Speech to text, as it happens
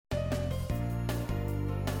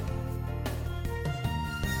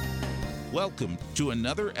Welcome to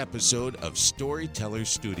another episode of Storytellers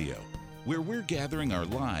Studio, where we're gathering our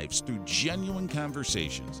lives through genuine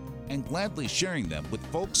conversations and gladly sharing them with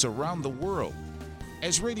folks around the world.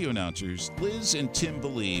 As radio announcers, Liz and Tim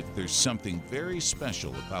believe there's something very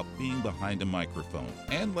special about being behind a microphone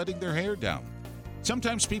and letting their hair down.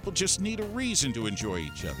 Sometimes people just need a reason to enjoy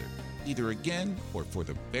each other, either again or for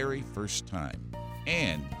the very first time.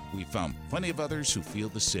 And we found plenty of others who feel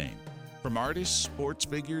the same. From artists, sports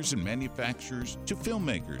figures, and manufacturers to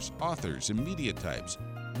filmmakers, authors, and media types,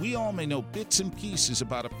 we all may know bits and pieces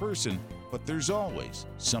about a person, but there's always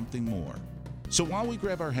something more. So while we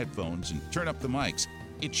grab our headphones and turn up the mics,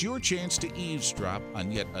 it's your chance to eavesdrop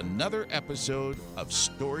on yet another episode of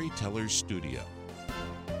Storytellers Studio.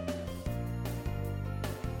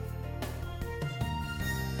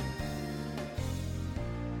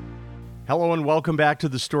 Hello and welcome back to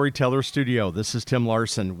the Storyteller Studio. This is Tim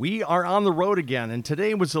Larson. We are on the road again, and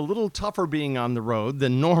today was a little tougher being on the road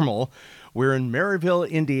than normal. We're in Merrillville,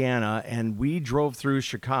 Indiana, and we drove through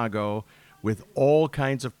Chicago with all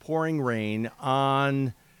kinds of pouring rain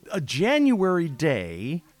on a January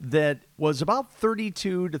day that was about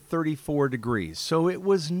 32 to 34 degrees. So it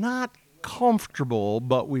was not comfortable,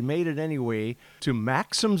 but we made it anyway to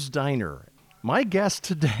Maxim's Diner. My guest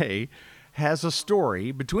today has a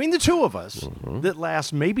story between the two of us that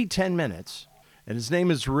lasts maybe 10 minutes. And his name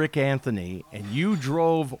is Rik Anthony, and you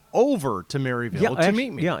drove over to Merrillville to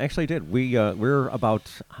meet me. Yeah, actually I did. We're about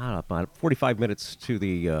 45 minutes to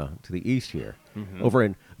the east here, over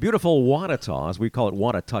in beautiful Wanata, as we call it,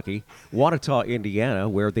 Wanata, Indiana,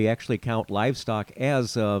 where they actually count livestock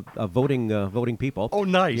as voting people. Oh,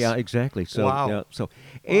 nice. Yeah, exactly. So, wow.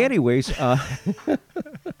 Anyways.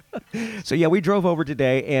 So, yeah, we drove over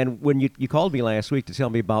today, and when you called me last week to tell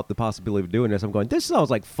me about the possibility of doing this, I'm going, this sounds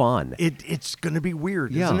like fun. It's going to be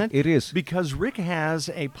weird, isn't it? It is. Because Rik has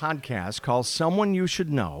a podcast called Someone You Should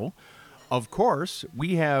Know. Of course,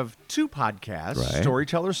 we have two podcasts, right.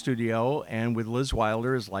 Storyteller Studio and with Liz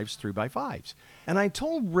Wylder is Life's 3x5s. And I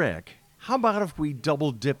told Rik, how about if we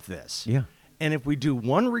double dip this? Yeah. And if we do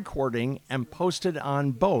one recording and post it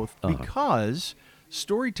on both, because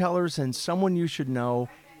Storytellers and Someone You Should Know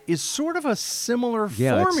is sort of a similar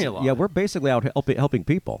formula. Yeah, we're basically out helping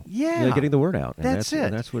people. Yeah. Getting the word out. And that's it.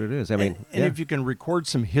 And that's what it is. I mean, and if you can record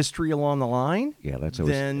some history along the line,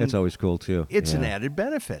 that's always cool too. It's an added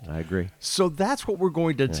benefit. I agree. So that's what we're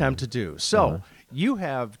going to attempt to do. So you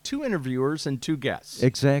have two interviewers and two guests.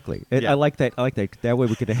 Exactly. I like that. That way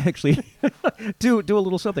we could actually do a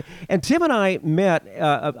little something. And Tim and I met.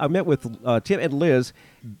 I met with Tim and Liz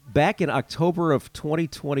back in October of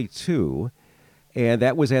 2022. And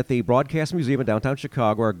that was at the Broadcast Museum in downtown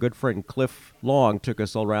Chicago. Our good friend Cliff Long took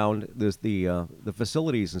us all around the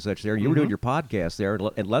facilities and such there. You were doing your podcast there,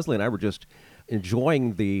 and Leslie and I were just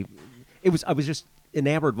enjoying I was just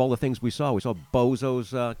enamored of all the things we saw. We saw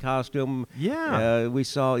Bozo's costume. Yeah. We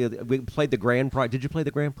played the grand prize. Did you play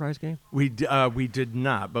the grand prize game? We did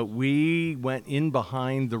not, but we went in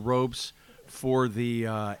behind the ropes for the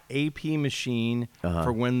AP machine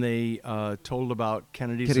for when they told about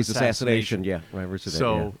Kennedy's assassination. Yeah, right.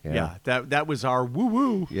 So that was our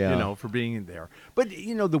woo-woo, for being in there. But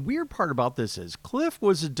the weird part about this is Cliff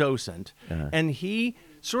was a docent, and he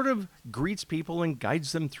sort of greets people and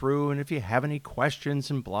guides them through, and if you have any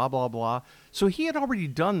questions and blah blah blah. So he had already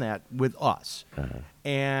done that with us,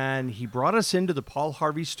 and he brought us into the Paul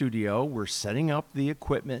Harvey Studio. We're setting up the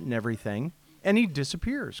equipment and everything. And he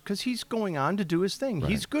disappears because he's going on to do his thing.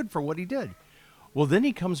 Right. He's good for what he did. Well, then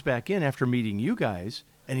he comes back in after meeting you guys,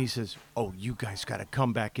 and he says, oh, you guys got to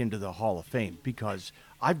come back into the Hall of Fame because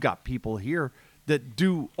I've got people here that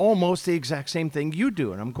do almost the exact same thing you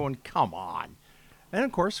do. And I'm going, come on. And,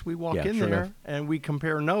 of course, we walk in there, and we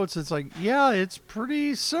compare notes. It's like, it's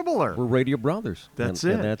pretty similar. We're radio brothers. That's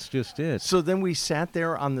it. And that's just it. So then we sat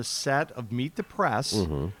there on the set of Meet the Press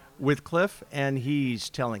with Cliff, and he's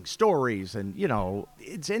telling stories, and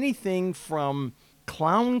it's anything from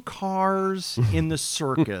clown cars in the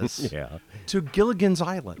circus to Gilligan's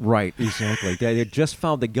Island. Right, exactly. They just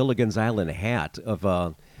found the Gilligan's Island hat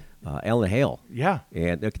of Alan Hale. Yeah.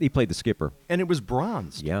 And he played the skipper. And it was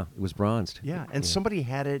bronzed. Yeah, it was bronzed. Yeah, and somebody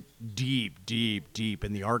had it deep, deep, deep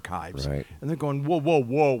in the archives. Right. And they're going,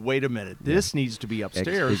 whoa, wait a minute. This needs to be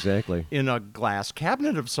upstairs exactly. in a glass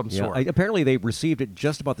cabinet of some sort. Apparently they received it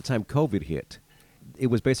just about the time COVID hit. It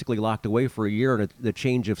was basically locked away for a year, and the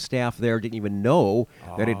change of staff there didn't even know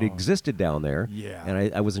that it existed down there. Yeah.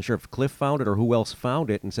 And I wasn't sure if Cliff found it or who else found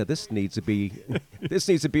it and said, this needs to be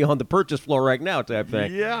on the purchase floor right now type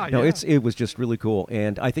thing. Yeah, it was just really cool.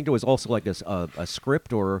 And I think there was also like a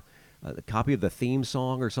script or a copy of the theme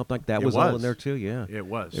song or something like that It was all in there too. Yeah, it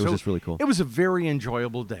was. It was just really cool. It was a very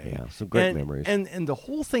enjoyable day. Yeah, some great memories. And the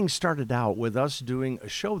whole thing started out with us doing a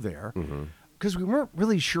show there because we weren't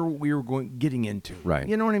really sure what we were getting into. Right.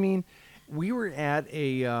 You know what I mean? We were at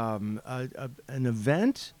an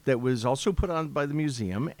event that was also put on by the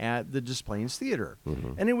museum at the Des Plaines Theater.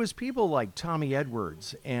 And it was people like Tommy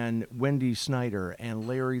Edwards and Wendy Snyder and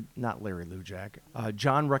not Larry Lujak,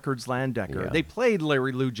 John Records Landecker. Yeah. They played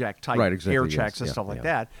Larry Lujak type Right, exactly, air yes. checks and Yeah, stuff like yeah.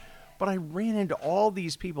 that. But I ran into all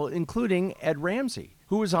these people, including Ed Ramsey,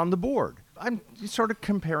 who was on the board. I'm sort of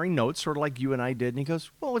comparing notes, sort of like you and I did. And he goes,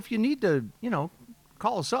 well, if you need to,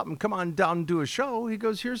 call us up and come on down and do a show, he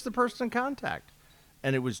goes, here's the person in contact.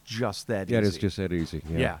 And it was just that easy. Yeah, it's just that easy.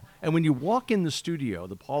 Yeah. And when you walk in the studio,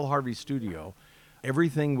 the Paul Harvey Studio,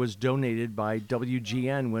 everything was donated by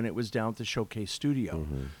WGN when it was down at the Showcase Studio.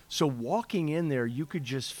 So walking in there, you could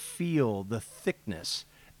just feel the thickness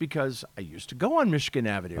because I used to go on Michigan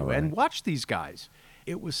Avenue and watch these guys.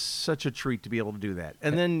 It was such a treat to be able to do that.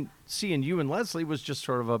 And then seeing you and Leslie was just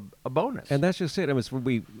sort of a bonus. And that's just it. I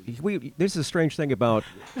mean, this is a strange thing about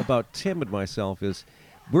Tim and myself is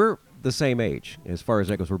we're the same age as far as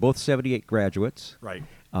that goes. We're both 78 graduates. Right.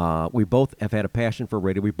 We both have had a passion for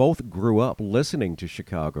radio. We both grew up listening to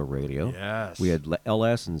Chicago radio. Yes. We had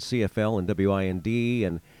LS and CFL and WIND,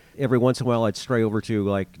 and every once in a while I'd stray over to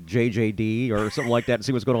like JJD or something like that and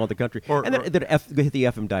see what's going on in the country. And then hit the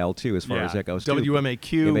FM dial too, as far as that goes.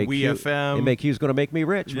 WMAQ, WFM. MAQ is going to make me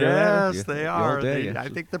rich. Yes, yeah. they are. I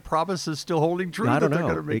think the promise is still holding true. I don't know. They're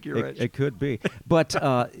going to make you rich. It could be. But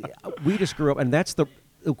we just grew up, and that's the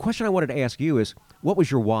question I wanted to ask you is, what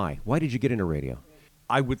was your why? Why did you get into radio?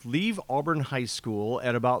 I would leave Auburn High School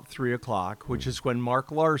at about 3 o'clock, which is when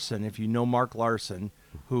Mark Larson, if you know Mark Larson,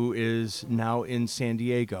 who is now in San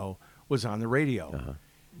Diego, was on the radio.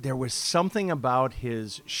 There was something about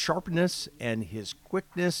his sharpness and his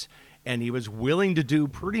quickness, and he was willing to do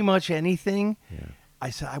pretty much anything. I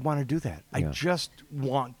said, I want to do that. I just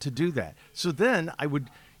want to do that. So then I would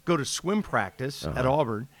go to swim practice at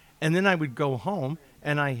Auburn, and then I would go home,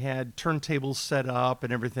 and I had turntables set up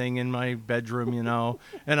and everything in my bedroom,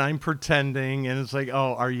 and I'm pretending, and it's like,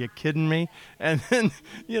 oh, are you kidding me? And then,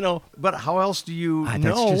 but how else do you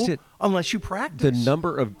know just it. Unless you practice? The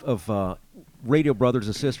number of radio brothers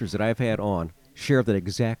and sisters that I've had on share that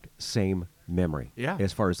exact same memory. Yeah.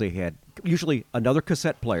 As far as they had usually another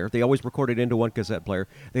cassette player. They always recorded into one cassette player.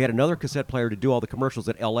 They had another cassette player to do all the commercials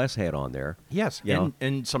that LS had on there. Yes,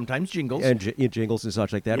 and sometimes jingles. And jingles and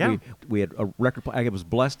such like that. Yeah. We had a record I was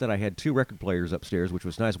blessed that I had 2 record players upstairs, which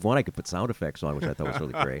was nice. One I could put sound effects on, which I thought was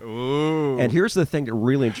really great. Ooh. And here's the thing that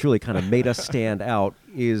really and truly kind of made us stand out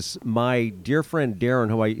is my dear friend Darren,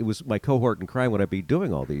 who was my cohort in crime when I'd be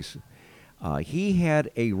doing all these. He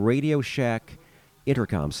had a Radio Shack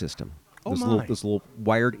intercom system. Oh, those little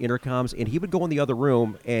wired intercoms, and he would go in the other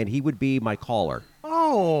room, and he would be my caller.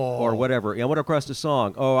 Oh. Or whatever. I went across the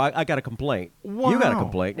song. Oh, I got a complaint. Wow. You got a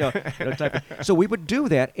complaint. So we would do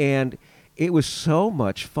that, and it was so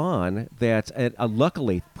much fun that,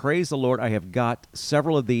 luckily, praise the Lord, I have got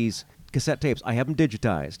several of these cassette tapes. I have them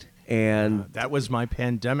digitized. And that was my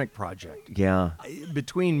pandemic project. Yeah.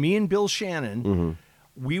 Between me and Bill Shannon,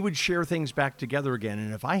 we would share things back together again.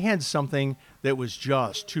 And if I had something that was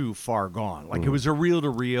just too far gone, like it was a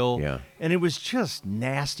reel-to-reel, and it was just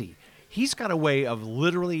nasty, he's got a way of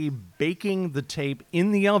literally baking the tape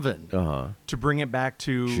in the oven to bring it back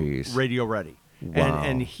to radio ready. Wow.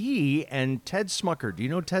 And he and Ted Smucker, do you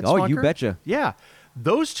know Ted Smucker? Oh, you betcha. Yeah.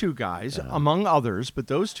 Those two guys, among others, but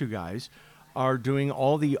those two guys are doing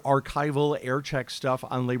all the archival air check stuff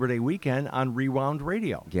on Labor Day weekend on Rewound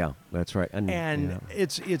Radio. Yeah, that's right. And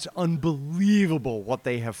it's unbelievable what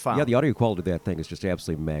they have found. Yeah, the audio quality of that thing is just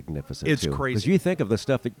absolutely magnificent. It's too. crazy. Because you think of the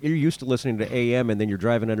stuff that you're used to listening to AM, and then you're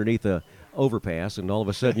driving underneath a overpass, and all of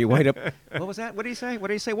a sudden you wind up, what was that? What did he say? What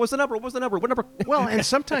did he say? What's the number? What number? Well, and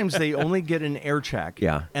sometimes they only get an air check.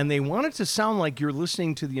 Yeah. And they want it to sound like you're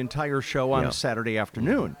listening to the entire show on a Saturday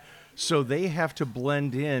afternoon. So they have to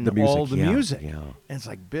blend in all the music. Yeah. And it's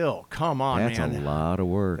like, Bill, come on, man. That's a lot of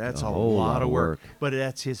work. That's a whole lot of work. But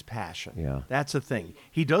that's his passion. Yeah. That's the thing.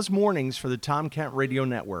 He does mornings for the Tom Kent Radio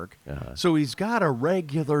Network. So he's got a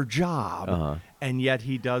regular job, and yet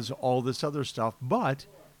he does all this other stuff. But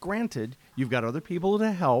granted, you've got other people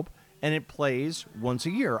to help, and it plays once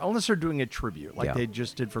a year, unless they're doing a tribute like they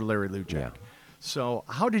just did for Larry Lujak. Yeah. So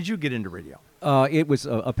how did you get into radio? It was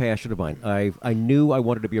a passion of mine. I knew I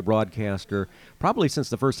wanted to be a broadcaster probably since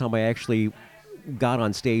the first time I actually got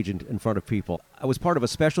on stage in front of people. I was part of a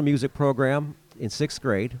special music program in 6th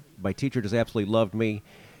grade. My teacher just absolutely loved me.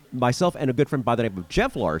 myself and a good friend by the name of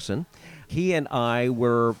Jeff Larson, he and I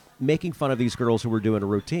were making fun of these girls who were doing a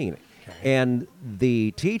routine. Okay. And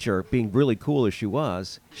the teacher, being really cool as she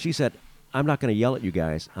was, she said, I'm not going to yell at you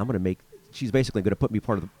guys. She's basically going to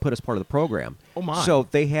put us part of the program. Oh, my. So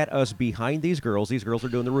they had us behind these girls. These girls are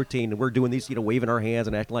doing the routine, and we're doing these, waving our hands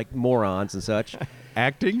and acting like morons and such.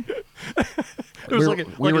 Acting? We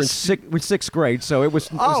were in sixth grade, so it was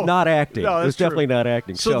not acting. No, it was definitely not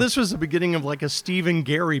acting. So this was the beginning of like a Steve and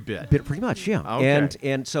Gary bit. Pretty much, yeah. Okay.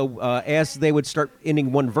 And so as they would start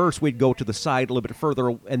ending one verse, we'd go to the side a little bit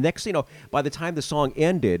further. And next, by the time the song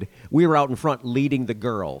ended, we were out in front leading the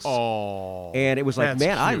girls. Oh, and it was like,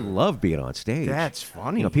 man, I love being on stage. That's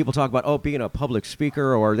funny. People talk about, being a public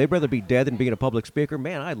speaker, or they'd rather be dead than being a public speaker.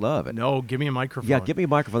 Man, I love it. No, give me a microphone. Yeah, give me a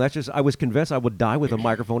microphone. That's just, I was convinced I would die with a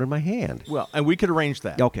microphone in my hand. Well, and we could arrange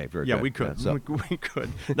that. Okay, very good. Yeah, we could. We could.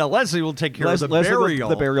 Now, Leslie will take care of the burial.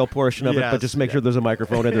 The burial portion of it, but just make sure there's a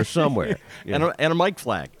microphone in there somewhere. And a mic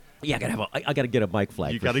flag. Yeah, I got to get a mic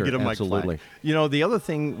flag. You got to get a mic flag. The other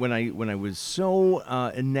thing, when I was so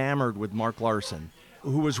enamored with Mark Larson,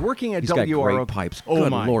 who was working at He's WROK. got great pipes. Oh, Good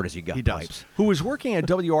my. Lord, has he got he pipes. Does. Who was working at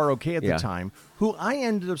WROK at the time, who I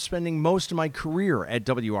ended up spending most of my career at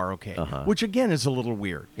WROK, which, again, is a little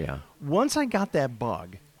weird. Yeah. Once I got that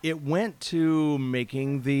bug, it went to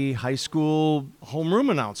making the high school homeroom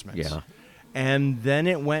announcements. Yeah. And then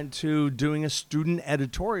it went to doing a student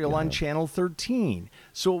editorial on Channel 13.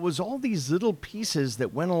 So it was all these little pieces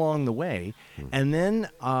that went along the way. And then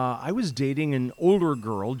I was dating an older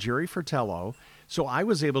girl, Jerry Fratello. So I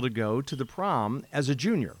was able to go to the prom as a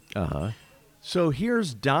junior. So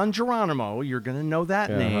here's Don Geronimo. You're going to know that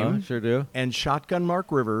name. Sure do. And Shotgun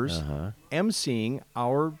Mark Rivers emceeing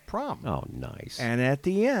our prom. Oh, nice. And at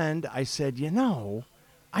the end, I said,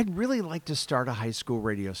 I'd really like to start a high school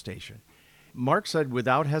radio station. Mark said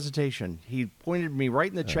without hesitation, he pointed me right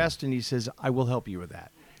in the chest and he says, I will help you with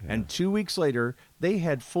that. Yeah. And 2 weeks later, they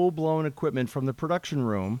had full-blown equipment from the production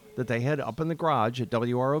room that they had up in the garage at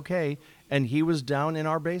WROK, and he was down in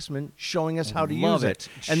our basement showing us how to use it.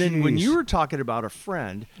 And then when you were talking about a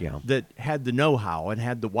friend that had the know-how and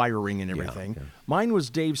had the wiring and everything, mine was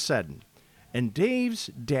Dave Seddon. And Dave's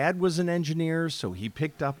dad was an engineer, so he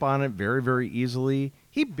picked up on it very, very easily.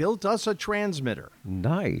 He built us a transmitter.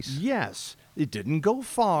 Nice. Yes. It didn't go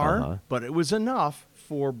far, but it was enough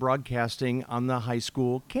for broadcasting on the high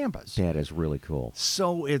school campus. That is really cool.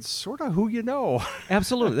 So it's sort of who you know.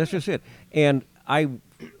 Absolutely. That's just it. And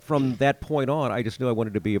from that point on, I just knew I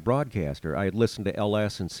wanted to be a broadcaster. I had listened to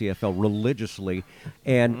LS and CFL religiously,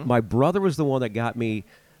 and my brother was the one that got me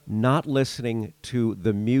not listening to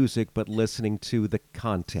the music, but listening to the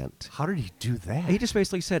content. How did he do that? He just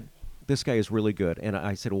basically said, this guy is really good. And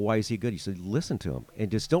I said, well, why is he good? He said, listen to him.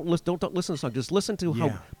 And just don't listen to the song. Just listen to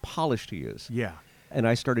how polished he is. Yeah. And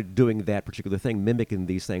I started doing that particular thing, mimicking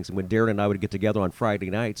these things. And when Darren and I would get together on Friday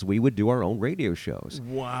nights, we would do our own radio shows.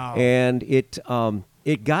 Wow. And it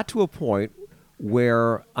got to a point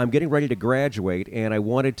where I'm getting ready to graduate, and I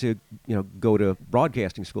wanted to go to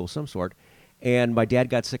broadcasting school of some sort. And my dad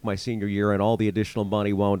got sick my senior year, and all the additional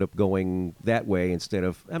money wound up going that way instead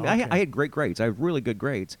of... I had great grades. I had really good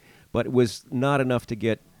grades, but it was not enough to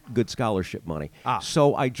get good scholarship money.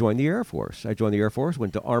 So I joined the Air Force.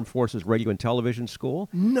 Went to Armed Forces Radio and Television School.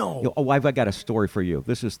 No. I've got a story for you.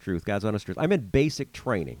 This is truth, God's honest truth. I'm in basic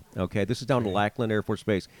training, okay? This is down to Lackland Air Force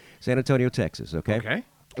Base, San Antonio, Texas, okay? Okay.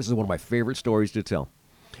 This is one of my favorite stories to tell.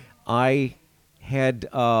 I had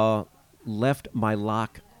left my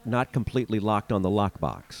lock not completely locked on the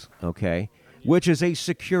lockbox, okay? Which is a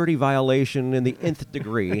security violation in the nth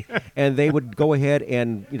degree, and they would go ahead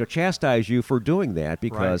and chastise you for doing that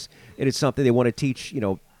because it is something they want to teach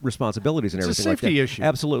responsibilities and everything like that. It's a safety issue.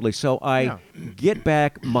 Absolutely. So I get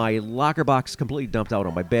back, my locker box completely dumped out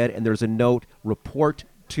on my bed, and there's a note: report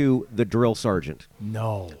to the drill sergeant.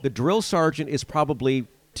 No. The drill sergeant is probably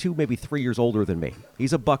 2, maybe 3 years older than me.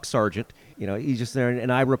 He's a buck sergeant. He's just there,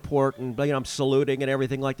 and I report, and I'm saluting and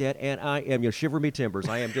everything like that, and I am, shiver me timbers.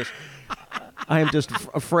 I am just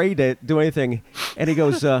afraid to do anything. And he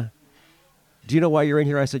goes, do you know why you're in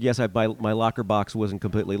here? I said, yes, my locker box wasn't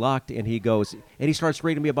completely locked. And he goes, and he starts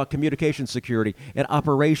reading me about communication security and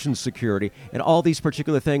operations security and all these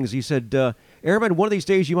particular things. He said, Airman, one of these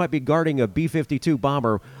days you might be guarding a B-52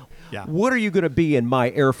 bomber. Yeah. What are you going to be in my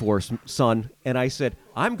Air Force, son? And I said,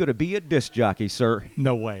 I'm going to be a disc jockey, sir.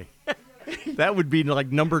 No way. That would be like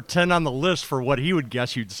number 10 on the list for what he would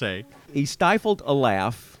guess you'd say. He stifled a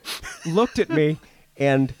laugh, looked at me,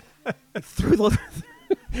 and threw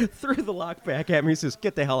the lock back at me and says,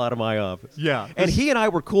 get the hell out of my office. Yeah. And he and I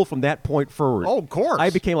were cool from that point forward. Oh, of course.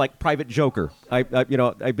 I became like Private Joker. I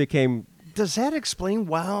became does that explain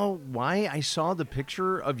why I saw the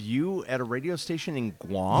picture of you at a radio station in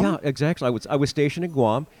Guam? Yeah, exactly. I was stationed in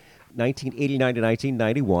Guam, 1989 to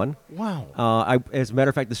 1991. Wow. As a matter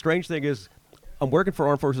of fact, the strange thing is, I'm working for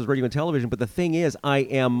Armed Forces Radio and Television, but the thing is, I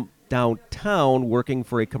am downtown working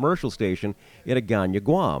for a commercial station in Agana,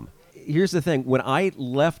 Guam. Here's the thing. When I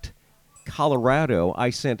left Colorado, I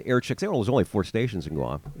sent air checks. There was only 4 stations in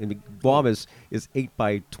Guam. I mean, Guam is 8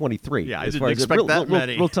 by 23. Yeah, I didn't expect that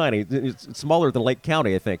many. Real tiny. It's smaller than Lake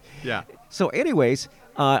County, I think. Yeah. So anyways,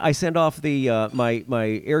 I send off the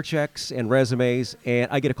my air checks and resumes, and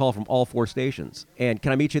I get a call from all 4 stations. And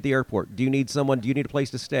can I meet you at the airport? Do you need someone? Do you need a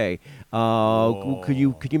place to stay? Could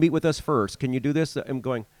you meet with us first? Can you do this? I'm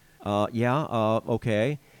going,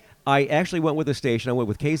 okay. I actually went with the station. I went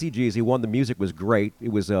with KZGZ. One, the music was great. It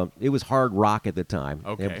was hard rock at the time.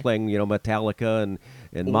 Okay. They were playing, Metallica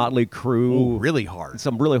and Motley Crue. Ooh, really hard.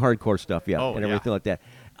 Some really hardcore stuff, and everything like that.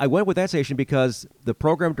 I went with that station because the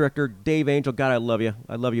program director, Dave Angel, God, I love you.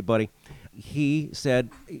 I love you, buddy. He says,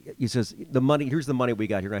 the money, here's the money we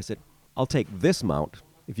got here. And I said, I'll take this amount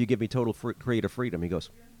if you give me total creative freedom. He goes,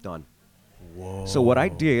 done. Whoa. So what I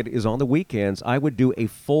did is on the weekends, I would do a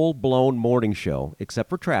full-blown morning show, except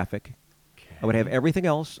for traffic. Okay. I would have everything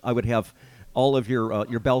else. I would have all of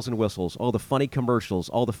your bells and whistles, all the funny commercials,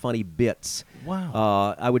 all the funny bits.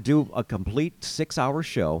 Wow. I would do a complete 6-hour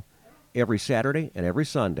show every Saturday and every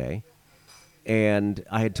Sunday, and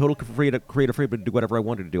I had total creative freedom to do whatever I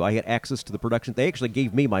wanted to do. I had access to the production. They actually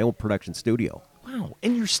gave me my own production studio. Wow,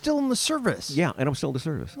 and you're still in the service. Yeah, and I'm still in the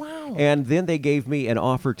service. Wow. And then they gave me an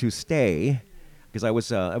offer to stay because I was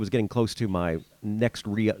getting close to my next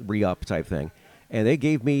re-up type thing, and they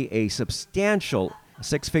gave me a substantial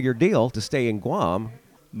 6-figure deal to stay in Guam.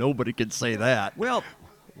 Nobody could say that. Well,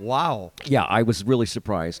 wow. Yeah, I was really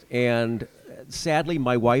surprised, and sadly,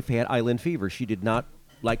 my wife had island fever. She did not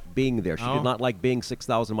like being there. She did not like being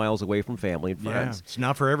 6,000 miles away from family and friends. Yeah, it's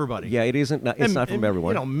not for everybody. Yeah, it isn't. It's not from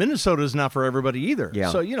everyone. Minnesota's not for everybody either.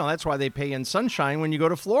 Yeah. So, that's why they pay in sunshine when you go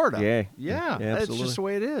to Florida. Yeah. Yeah, that's absolutely. just the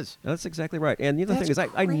way it is. That's exactly right. And the other thing is,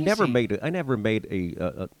 I never made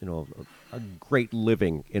a great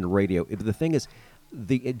living in radio. The thing is,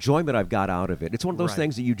 the enjoyment I've got out of it. It's one of those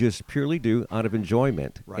things that you just purely do out of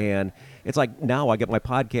enjoyment. Right. And it's like now I get my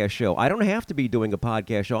podcast show. I don't have to be doing a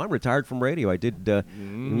podcast show. I'm retired from radio. I did,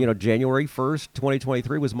 January 1st,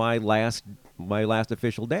 2023 was my last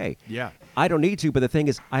official day. Yeah. I don't need to, but the thing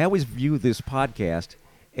is, I always view this podcast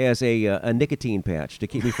as a nicotine patch to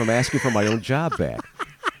keep me from asking for my own job back.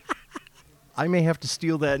 I may have to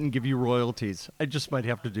steal that and give you royalties. I just might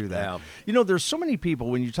have to do that. Yeah. There's so many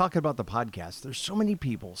people, when you talk about the podcast, there's so many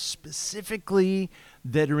people specifically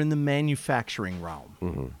that are in the manufacturing realm.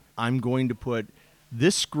 Mm-hmm. I'm going to put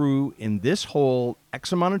this screw in this hole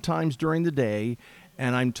X amount of times during the day,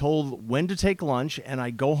 and I'm told when to take lunch, and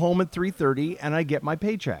I go home at 3:30, and I get my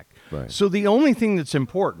paycheck. Right. So the only thing that's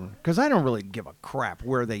important, because I don't really give a crap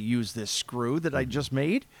where they use this screw that I just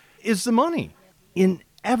made, is the money.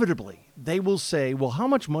 Inevitably, they will say, well, how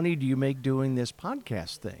much money do you make doing this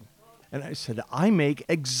podcast thing? And I said, I make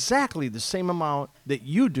exactly the same amount that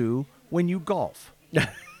you do when you golf.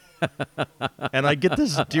 And I get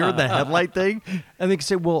this deer in the headlight thing, and they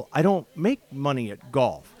say, well, I don't make money at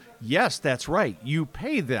golf. Yes, that's right. You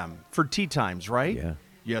pay them for tee times, right? Yeah.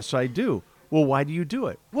 Yes, I do. Well, why do you do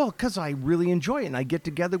it? Well, because I really enjoy it, and I get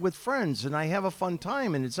together with friends, and I have a fun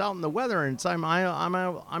time, and it's out in the weather, and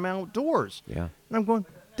I'm outdoors. Yeah. And I'm going,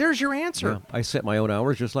 there's your answer. Yeah, I set my own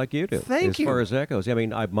hours just like you do. Thank you. As far as that goes. I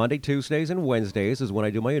mean, Monday, Tuesdays, and Wednesdays is when I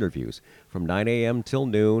do my interviews. From 9 a.m. till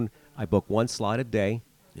noon, I book one slot a day.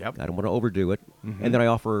 Yep. I don't want to overdo it. Mm-hmm. And then I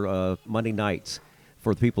offer Monday nights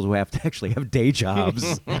for the people who have to actually have day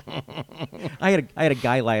jobs. I had a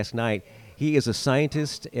guy last night. He is a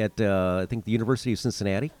scientist at, I think, the University of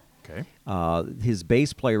Cincinnati. Okay. His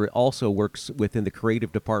bass player also works within the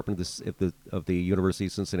creative department of the University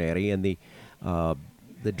of Cincinnati, and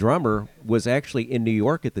the drummer was actually in New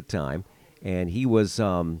York at the time, and he was,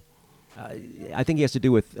 I think he has to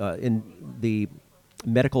do with in the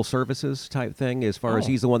medical services type thing, as far as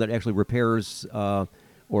he's the one that actually repairs or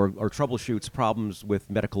troubleshoots problems with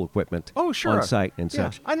medical equipment on site and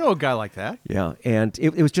such. I know a guy like that. Yeah, and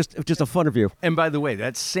it was just a fun review. And by the way,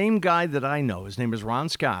 that same guy that I know, his name is Ron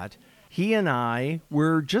Scott, he and I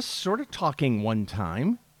were just sort of talking one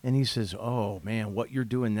time, and he says, oh, man, what you're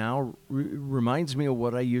doing now reminds me of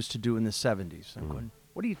what I used to do in the 70s. I'm going,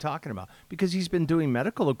 what are you talking about? Because he's been doing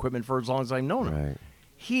medical equipment for as long as I've known him. Right.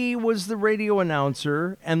 He was the radio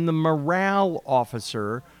announcer and the morale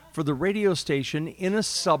officer for the radio station in a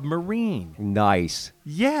submarine. Nice.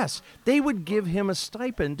 Yes. They would give him a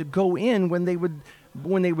stipend to go in when they would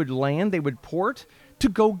when they would land, they would port to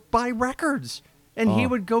go buy records. And he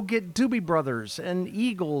would go get Doobie Brothers and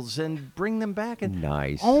Eagles and bring them back. And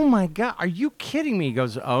nice. Oh, my God. Are you kidding me? He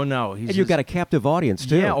goes, oh, no. And you've got a captive audience,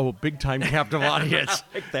 too. Yeah, big-time captive audience.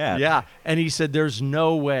 Like that. Yeah. And he said, there's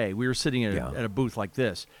no way. We were sitting at a booth like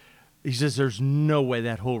this. He says, there's no way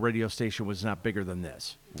that whole radio station was not bigger than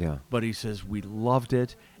this. Yeah. But he says, we loved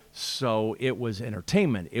it. So it was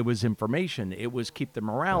entertainment. It was information. It was keep the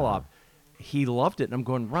morale up. He loved it. And I'm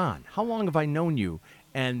going, Ron, how long have I known you?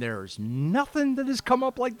 And there's nothing that has come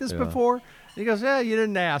up like this before. And he goes, you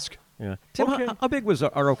didn't ask. Yeah. Tim, okay. how big was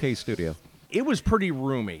our OK studio? It was pretty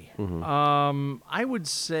roomy. Mm-hmm. I would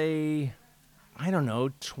say, I don't know,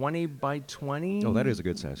 20 by 20. Oh, that is a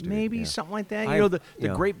good size studio. Maybe something like that. You know, the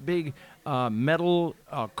great big metal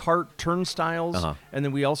cart turnstiles. And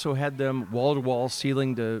then we also had them wall-to-wall,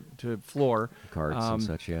 ceiling to floor. Carts and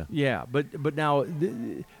such, yeah. Yeah, but now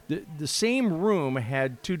the same room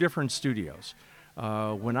had two different studios.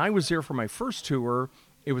 When I was there for my first tour,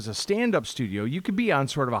 it was a stand-up studio. You could be on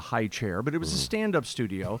sort of a high chair, but it was a stand-up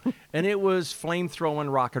studio, and it was flame-throwing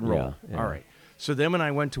rock and roll. Yeah. All right. So then when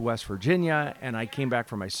I went to West Virginia and I came back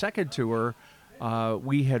for my second tour,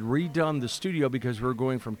 we had redone the studio because we were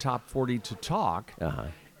going from Top 40 to Talk.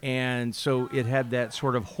 And so it had that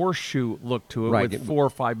sort of horseshoe look to it with 4 or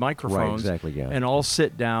 5 microphones. Right, exactly, yeah. And all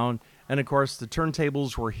sit down. And, of course, the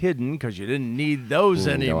turntables were hidden because you didn't need those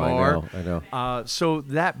anymore. No, I know. So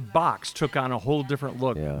that box took on a whole different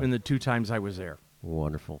look in the 2 times I was there.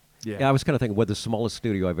 Wonderful. Yeah. I was kind of thinking what the smallest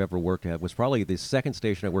studio I've ever worked at was probably the second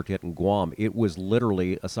station I worked at in Guam. It was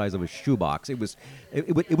literally a size of a shoebox. It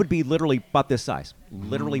would be literally about this size.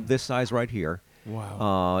 Literally this size right here.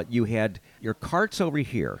 Wow. You had your carts over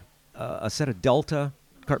here, a set of Delta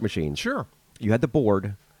cart machines. Sure. You had the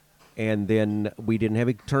board. And then we didn't have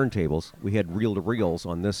any turntables. We had reel-to-reels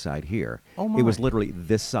on this side here. Oh, my. It was literally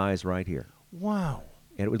this size right here. Wow.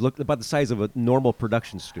 And it would look about the size of a normal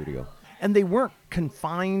production studio. And they weren't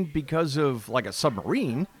confined because of, like, a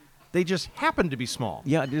submarine. They just happened to be small.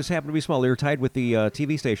 Yeah, it just happened to be small. They were tied with the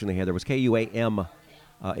TV station they had. There was KUAM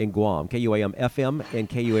in Guam, KUAM FM, and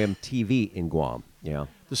KUAM TV in Guam. Yeah.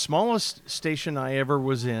 The smallest station I ever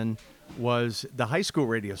was in was the high school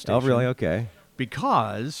radio station. Oh, really? Okay.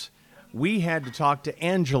 Because we had to talk to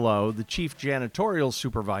Angelo, the chief janitorial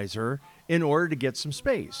supervisor, in order to get some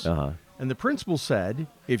space. And the principal said,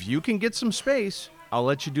 if you can get some space, I'll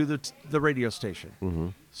let you do the radio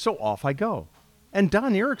station. So off I go. And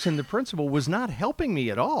Don Erickson, the principal, was not helping me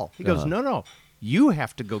at all. He goes, no, you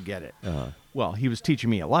have to go get it. Well, he was teaching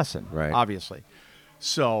me a lesson, obviously.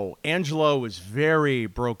 So Angelo was very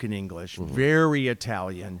broken English, very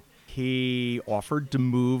Italian. He offered to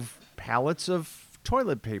move pallets of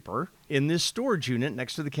toilet paper in this storage unit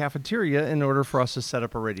next to the cafeteria in order for us to set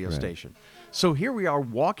up a radio station. So here we are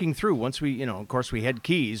walking through. Once we, of course, we had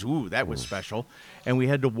keys. Ooh, that was special. And we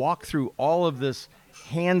had to walk through all of this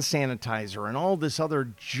hand sanitizer and all this other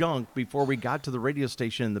junk before we got to the radio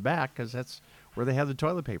station in the back, because that's where they have the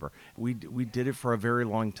toilet paper. We did it for a very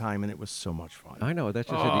long time, and it was so much fun. I know. That's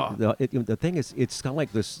just the thing is, it's kind of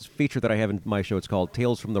like this feature that I have in my show. It's called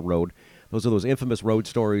Tales from the Road. Those are those infamous road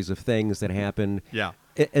stories of things that happen. Yeah.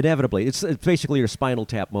 Inevitably. It's basically your Spinal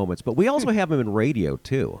Tap moments. But we also have them in radio,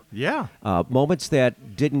 too. Yeah. Moments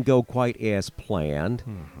that didn't go quite as planned.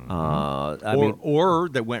 Or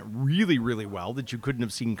that went really, really well that you couldn't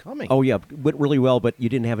have seen coming. Oh, yeah. Went really well, but you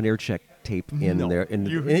didn't have an air check tape in there. And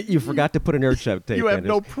you forgot to put an air check tape in. You have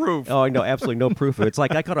no proof. Oh, no, absolutely no proof of it. It's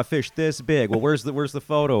like, I caught a fish this big. Well, where's the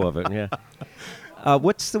photo of it? Yeah.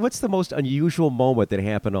 What's the most unusual moment that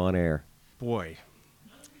happened on air? Boy,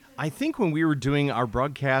 I think when we were doing our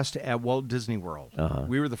broadcast at Walt Disney World,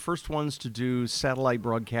 we were the first ones to do satellite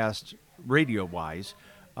broadcast radio-wise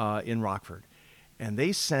in Rockford. And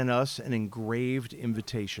they sent us an engraved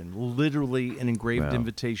invitation, literally an engraved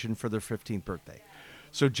invitation for their 15th birthday.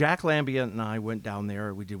 So Jack Lambiant and I went down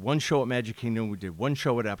there. We did one show at Magic Kingdom. We did one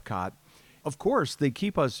show at Epcot. Of course, they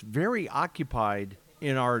keep us very occupied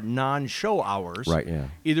in our non-show hours,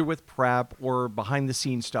 either with prep or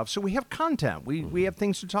behind-the-scenes stuff. So we have content. We have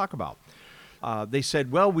things to talk about. They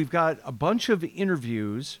said, well, we've got a bunch of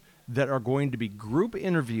interviews that are going to be group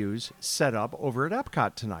interviews set up over at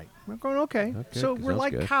Epcot tonight. We're going, okay. So we're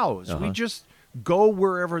like cows. We just go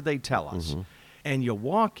wherever they tell us. And you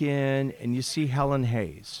walk in and you see Helen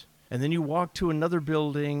Hayes. And then you walk to another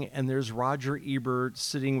building, and there's Roger Ebert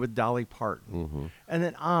sitting with Dolly Parton. And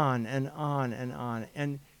then on and on and on.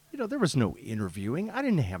 And, there was no interviewing. I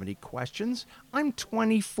didn't have any questions. I'm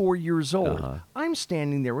 24 years old. I'm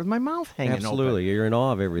standing there with my mouth hanging open. Absolutely. You're in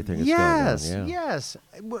awe of everything that's going on. Yes.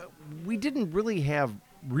 We didn't really have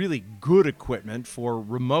really good equipment for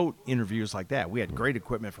remote interviews like that. We had great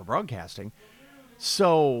equipment for broadcasting.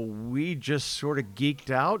 So we just sort of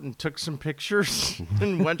geeked out and took some pictures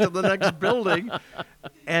and went to the next building.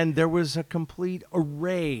 And there was a complete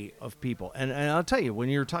array of people. And I'll tell you, when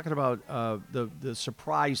you're talking about the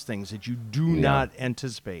surprise things that you do not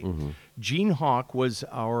anticipate, Gene Hawk was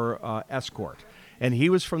our escort. And he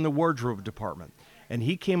was from the wardrobe department. And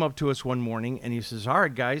he came up to us one morning and he says, all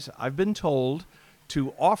right, guys, I've been told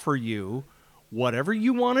to offer you whatever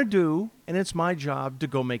you want to do, and it's my job to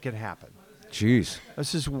go make it happen. Jeez. I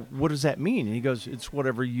says, what does that mean? And he goes, it's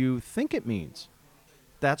whatever you think it means.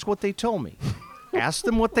 That's what they told me. Ask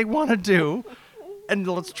them what they want to do, and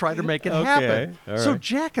let's try to make it happen. All So right.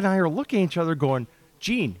 Jack and I are looking at each other going,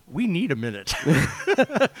 Gene, we need a minute.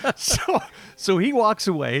 So he walks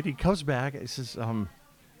away, and he comes back. He says,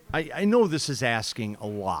 I know this is asking a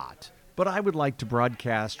lot, but I would like to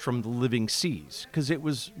broadcast from the Living Seas because it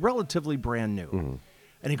was relatively brand new.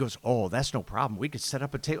 And he goes, oh, that's no problem. We could set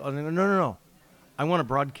up a table. And I go, no. I want to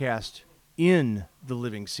broadcast in the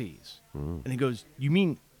Living Seas. And he goes, you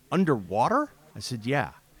mean underwater? I said,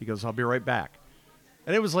 yeah. He goes, I'll be right back.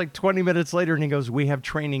 And it was like 20 minutes later, and he goes, we have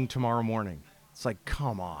training tomorrow morning. It's like,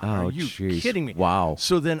 come on. Oh, Are you geez. kidding me? Wow.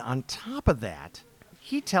 So then on top of that,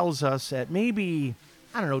 he tells us at maybe,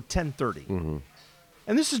 10:30.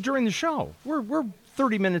 And this is during the show. We're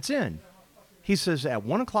 30 minutes in. He says, at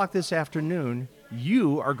 1 o'clock this afternoon,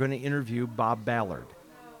 you are going to interview Bob Ballard.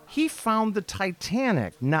 He found the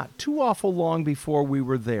Titanic not too awful long before we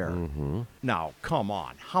were there. Now, come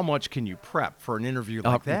on. How much can you prep for an interview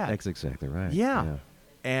like that? That's exactly right. Yeah.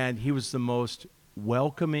 And he was the most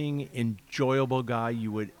welcoming, enjoyable guy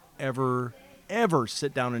you would ever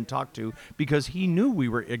sit down and talk to because he knew we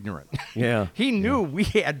were ignorant. Yeah. He knew we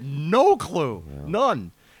had no clue.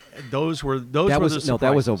 None. Those were the surprises.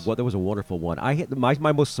 That was a wonderful one. I had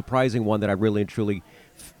my most surprising one that I really and truly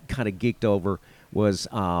kind of geeked over was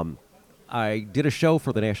I did a show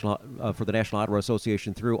for the National Outdoor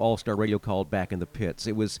Association through All Star Radio called Back in the Pits.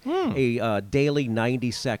 It was a daily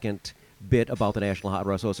 90-second bit about the National Hot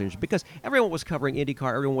Rod Association because everyone was covering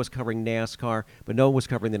IndyCar, everyone was covering NASCAR, but no one was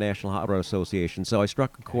covering the National Hot Rod Association. So I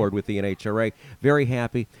struck a chord with the NHRA. Very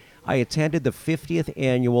happy. I attended the 50th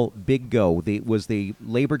annual Big Go. It was the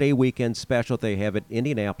Labor Day weekend special they have at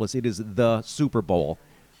Indianapolis. It is the Super Bowl.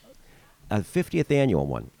 A 50th annual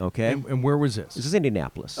one, okay? And where was this? This is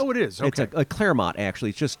Indianapolis. Oh, it is. Okay. It's a Claremont,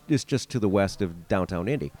 actually. It's just to the west of downtown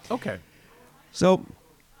Indy. Okay. So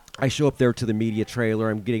I show up there to the media trailer.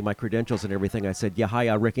 I'm getting my credentials and everything. I said, yeah,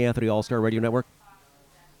 hi, Rik Anthony, All-Star Radio Network.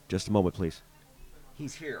 Just a moment, please.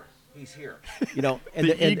 He's here. And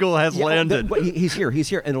the eagle has landed. He's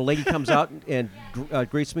here. And the lady comes out and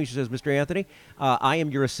greets me. She says, Mr. Anthony, I am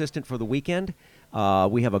your assistant for the weekend.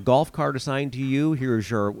 We have a golf cart assigned to you. Here's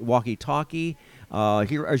your walkie-talkie.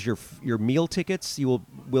 Here is your meal tickets.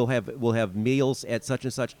 We'll have meals at such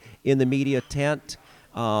and such in the media tent.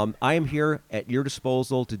 I am here at your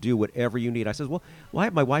disposal to do whatever you need. I said, well, I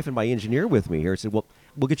have my wife and my engineer with me here. I said, well,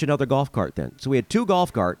 we'll get you another golf cart then. So we had 2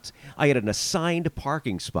 golf carts. I had an assigned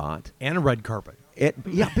parking spot. And a red carpet.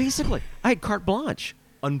 Basically. I had carte blanche.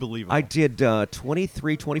 Unbelievable. I did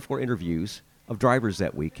 24 interviews of drivers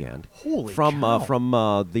that weekend. Holy cow.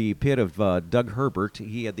 From the pit of Doug Herbert.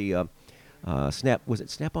 He had the was it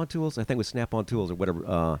Snap-on Tools? I think it was Snap-on Tools or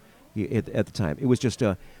whatever at the time. It was just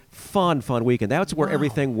a fun weekend. That's where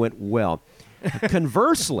everything went well.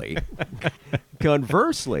 Conversely,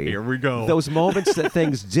 here we go. Those moments that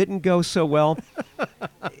things didn't go so well,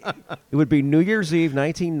 it would be New Year's Eve,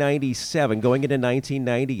 1997, going into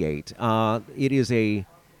 1998. It is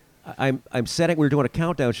I'm setting. We were doing a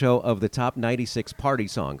countdown show of the top 96 party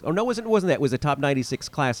songs. Oh no, it wasn't that? It was the top 96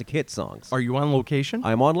 classic hit songs. Are you on location?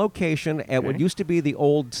 I'm on location at what used to be the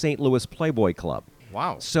old St. Louis Playboy Club.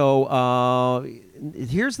 Wow. So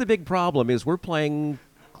here's the big problem: is we're playing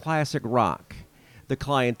classic rock. The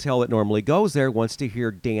clientele that normally goes there wants to hear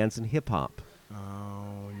dance and hip hop.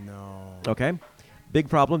 Oh no. Okay. Big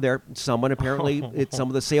problem there. Someone apparently, some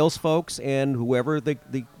of the sales folks and whoever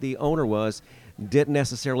the owner was, didn't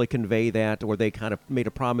necessarily convey that, or they kind of made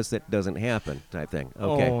a promise that doesn't happen type thing.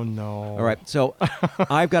 Okay. Oh no. All right. So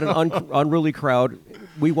I've got an unruly crowd.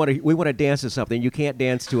 We want to dance to something. You can't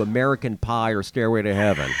dance to American Pie or Stairway to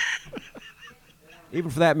Heaven. Even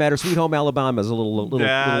for that matter, Sweet Home Alabama is a little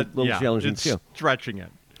challenging it's too. Stretching it.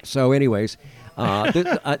 So, anyways,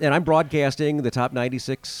 and I'm broadcasting the top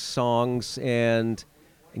 96 songs and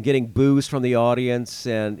getting boos from the audience,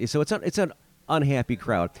 and so it's an unhappy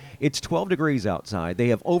crowd. It's 12 degrees outside. They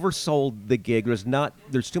have oversold the gig.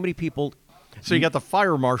 There's too many people So you got the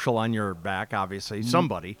fire marshal on your back, obviously.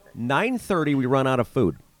 Somebody. 9:30, we run out of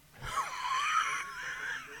food.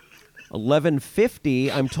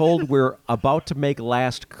 11:50, I'm told we're about to make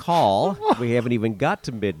last call. We haven't even got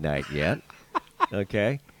to midnight yet.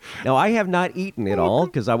 Okay. Now, I have not eaten at all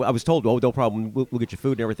because I was told, oh, no problem, we'll get you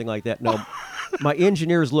food and everything like that. No, my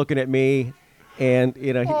engineer's looking at me, and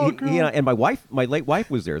and my late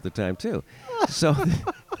wife was there at the time too.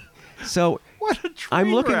 So what a train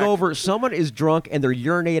I'm looking wreck. over. Someone is drunk and they're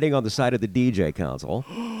urinating on the side of the DJ console.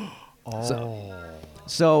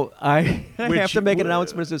 So I have to make an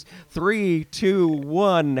announcement. It says 3, 2,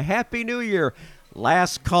 1, Happy New Year,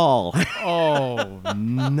 last call. Oh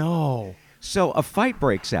no. So a fight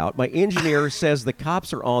breaks out. My engineer says the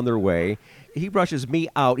cops are on their way. He rushes me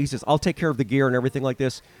out. He says, I'll take care of the gear and everything like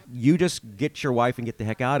this. You just get your wife and get the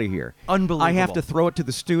heck out of here. Unbelievable. I have to throw it to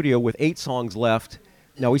the studio with 8 songs left.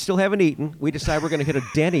 Now, we still haven't eaten. We decide we're going to hit a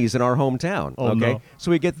Denny's in our hometown. Oh, okay? no.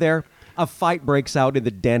 So we get there. A fight breaks out in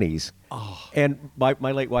the Denny's. Oh. And my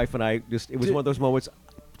late wife and I, it was one of those moments,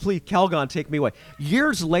 please, Calgon, take me away.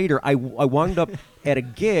 Years later, I wound up at a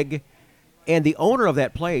gig, and the owner of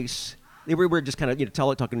that place, we were just kind of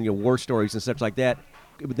talking war stories and such like that.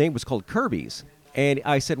 The name was called Kirby's. And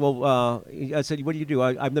I said, what do you do?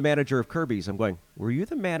 I'm the manager of Kirby's. I'm going, were you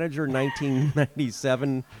the manager in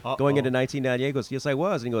 1997 going into 1998? He goes, yes, I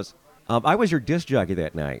was. And he goes, I was your disc jockey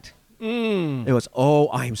that night. It was,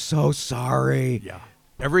 I'm so sorry. Yeah.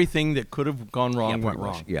 Everything that could have gone wrong went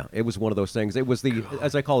wrong. Yeah, it was one of those things. It was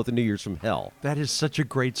as I call it, the New Year's from hell. That is such a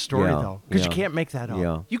great story, though, because you can't make that up.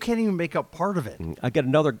 Yeah. You can't even make up part of it. I got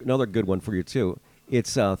another good one for you too.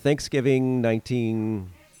 It's Thanksgiving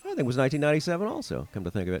I think it was 1997 also, come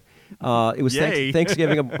to think of it. It was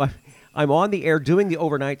Thanksgiving. I'm on the air doing the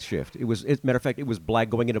overnight shift. Matter of fact, it was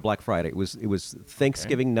going into Black Friday. It was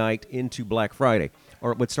Thanksgiving night into Black Friday,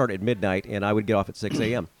 or it would start at midnight, and I would get off at 6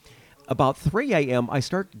 a.m. About 3 a.m., I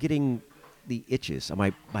start getting the itches.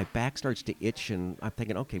 My back starts to itch, and I'm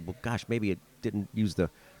thinking, okay, well, gosh, maybe it didn't use the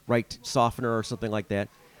right softener or something like that.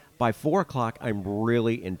 By 4 o'clock, I'm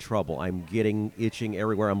really in trouble. I'm getting itching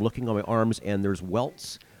everywhere. I'm looking on my arms, and there's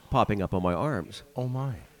welts popping up on my arms. Oh,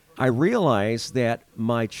 my. I realized that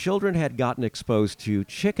my children had gotten exposed to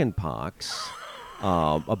chicken pox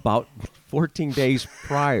about 14 days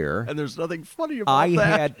prior. And there's nothing funny about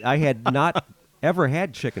that. I had not ever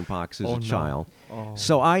had chicken pox as a child. Oh.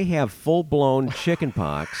 So I have full-blown chicken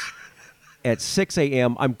pox. At 6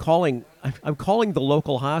 a.m., I'm calling the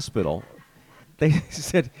local hospital. They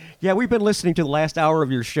said, yeah, we've been listening to the last hour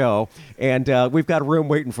of your show, and we've got a room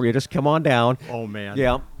waiting for you. Just come on down. Oh, man.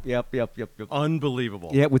 Yeah. Yep. Unbelievable.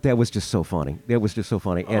 Yeah, that was just so funny.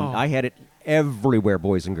 And I had it everywhere,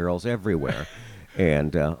 boys and girls, everywhere.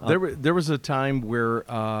 And there was a time where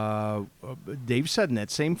Dave said, and that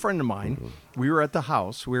same friend of mine, we were at the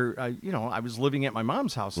house where, I was living at my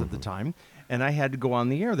mom's house at the time, and I had to go on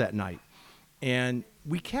the air that night. And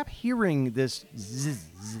we kept hearing this zzz,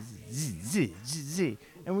 zzz, zzz, zzz,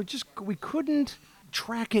 and we couldn't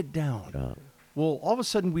track it down. Well, all of a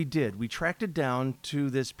sudden we did. We tracked it down to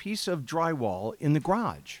this piece of drywall in the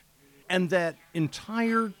garage. And that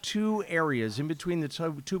entire 2 areas in between the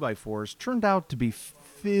 2x4s turned out to be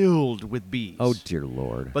filled with bees. Oh, dear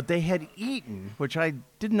Lord. But they had eaten, which I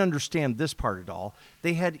didn't understand this part at all,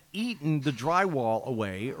 they had eaten the drywall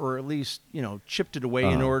away, or at least, chipped it away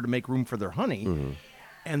in order to make room for their honey. Mm-hmm.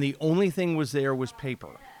 And the only thing was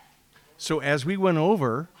paper. So as we went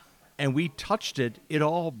over and we touched it, it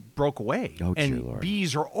all broke away. Oh, dear and Lord.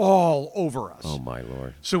 Bees are all over us. Oh, my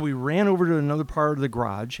Lord. So we ran over to another part of the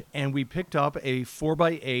garage, and we picked up a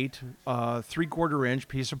 4x8, 3/4-inch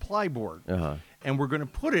piece of plyboard. Uh-huh. And we're going to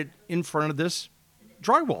put it in front of this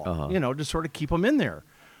drywall, to sort of keep them in there.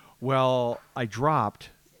 Well, I dropped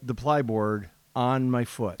the plyboard on my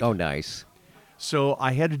foot. Oh, nice. So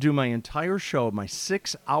I had to do my entire show, my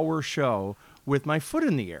 6-hour show, with my foot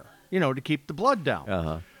in the air, to keep the blood down.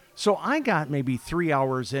 Uh-huh. So I got maybe 3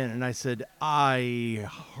 hours in, and I said, I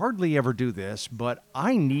hardly ever do this, but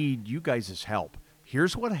I need you guys' help.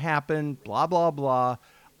 Here's what happened, blah, blah, blah.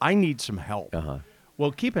 I need some help. Uh-huh.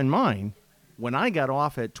 Well, keep in mind, when I got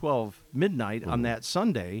off at 12 midnight on that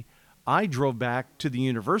Sunday, I drove back to the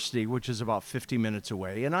university, which is about 50 minutes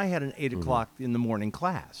away, and I had an 8 o'clock in the morning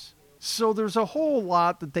class. So there's a whole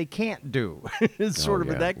lot that they can't do. It's sort of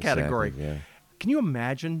in that category. Exactly, yeah. Can you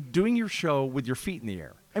imagine doing your show with your feet in the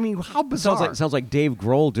air? I mean, how bizarre. Sounds like Dave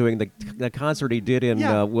Grohl doing the concert he did in,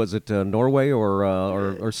 was it Norway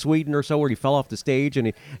or Sweden or so, where he fell off the stage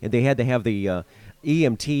and they had to have the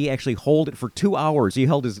EMT actually hold it for 2 hours. He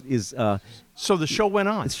held his so the show went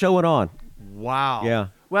on. The show went on. Wow. Yeah.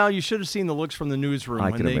 Well, you should have seen the looks from the newsroom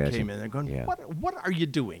when they came in. They're going, Yeah. What are you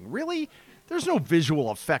doing? Really? There's no visual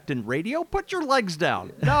effect in radio. Put your legs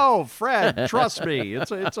down. No, Fred, trust me.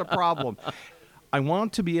 It's a problem. I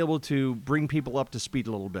want to be able to bring people up to speed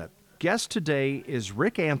a little bit. Guest today is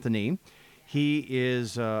Rik Anthony. He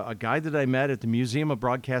is a guy that I met at the Museum of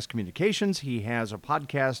Broadcast Communications. He has a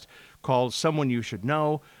podcast called Someone You Should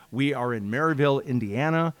Know. We are in Merrillville,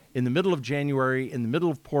 Indiana, in the middle of January, in the middle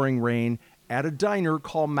of pouring rain, at a diner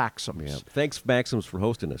called Maxim's. Yeah. Thanks, Maxims, for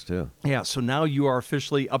hosting us, too. Yeah, so now you are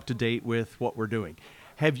officially up to date with what we're doing.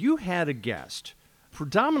 Have you had a guest,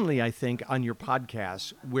 predominantly, I think, on your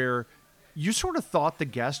podcast, where you sort of thought the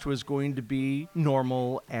guest was going to be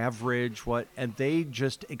normal, average, and they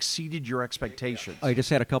just exceeded your expectations? I just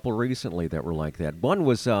had a couple recently that were like that. One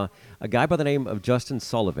was a guy by the name of Justin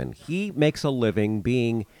Sullivan. He makes a living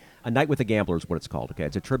being A Night with the Gambler is what it's called. Okay,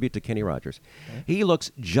 it's a tribute to Kenny Rogers. Okay. He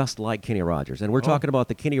looks just like Kenny Rogers, and we're talking about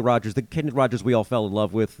the Kenny Rogers we all fell in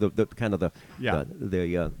love with, the kind of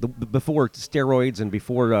the before steroids and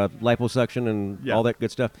before liposuction and all that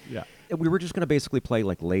good stuff. Yeah. We were just going to basically play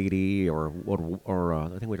like Lady or I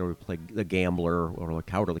think we'd already played The Gambler or like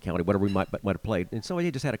Coward of the County, whatever we might have played. And so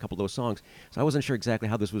he just had a couple of those songs. So I wasn't sure exactly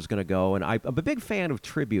how this was going to go. And I'm a big fan of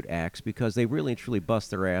tribute acts because they really and truly bust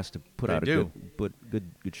their ass to put out a good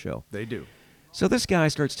show. They do. So this guy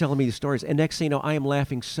starts telling me these stories, and next thing you know, I am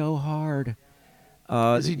laughing so hard.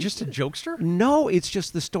 Is he just a jokester? No, it's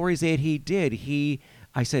just the stories that he did.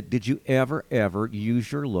 I said, did you ever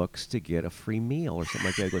use your looks to get a free meal or something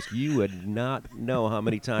like that? He goes, you would not know how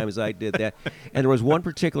many times I did that. And there was one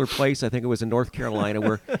particular place, I think it was in North Carolina,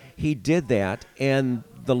 where he did that, and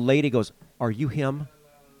the lady goes, are you him?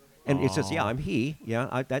 And it says, yeah, I'm he.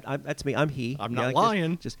 Yeah, that's me. I'm he. I'm not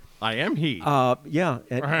lying. Just I am he. Yeah.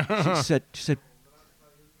 And she said,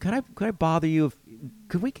 could I bother you?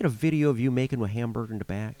 Could we get a video of you making a hamburger in the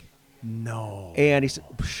back? No. And he said,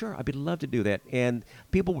 sure, I'd love to do that. And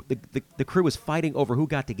people, the crew was fighting over who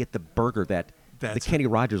got to get the burger that the Kenny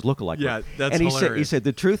Rogers lookalike. Yeah, that's and hilarious. He said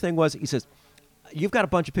the true thing was, he says, you've got a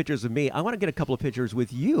bunch of pictures of me. I want to get a couple of pictures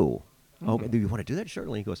with you. Oh, do you want to do that?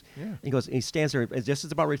 Surely. He goes, yeah. He stands there, and just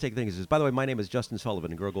as about ready to take the thing, he says, by the way, my name is Justin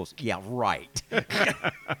Sullivan. And the girl goes, yeah, right.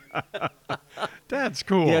 That's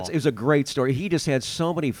cool. Yeah, it was a great story. He just had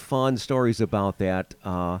so many fun stories about that.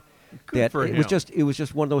 It was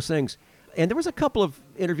just one of those things. And there was a couple of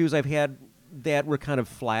interviews I've had that were kind of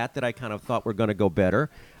flat that I kind of thought were going to go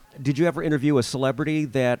better. Did you ever interview a celebrity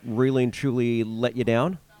that really and truly let you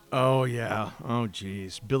down? Oh, yeah. Oh,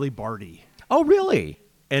 geez. Billy Barty. Oh, really?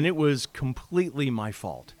 And it was completely my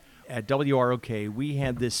fault. At WROK, we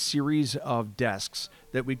had this series of desks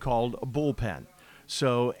that we called a bullpen.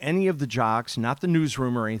 So any of the jocks, not the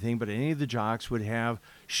newsroom or anything, but any of the jocks would have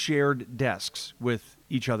shared desks with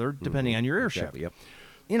each other, depending on your air shift. Yep.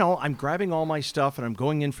 You know, I'm grabbing all my stuff and I'm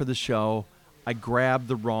going in for the show. I grabbed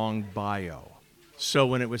the wrong bio. So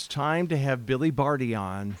when it was time to have Billy Barty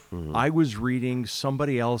on, I was reading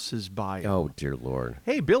somebody else's bio. Oh, dear Lord.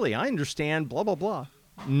 Hey, Billy, I understand, blah, blah, blah.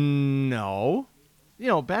 No. You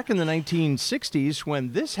know, back in the 1960s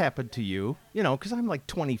when this happened to you, you know, because I'm like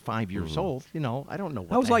 25 years old, you know, I don't know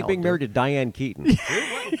what I was like being married to Diane Keaton.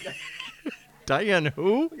 Diane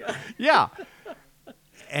who? Yeah.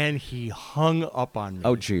 And he hung up on me.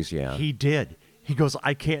 Oh, geez, yeah. He did. He goes,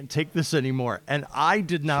 I can't take this anymore. And I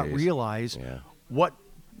did not realize what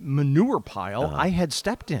manure pile I had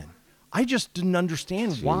stepped in. I just didn't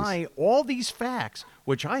understand why all these facts,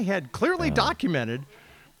 which I had clearly documented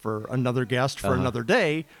for another guest for another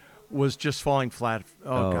day, was just falling flat.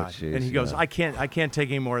 Oh God. Geez, and he goes, I can't take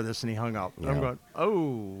any more of this. And he hung up. Yeah. I'm going,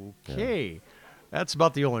 okay. Yeah. That's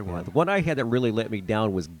about the only one. The one I had that really let me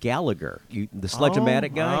down was Gallagher, the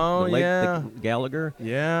Sledge-O-Matic guy. Oh, the Gallagher.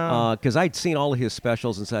 Yeah. Because I'd seen all of his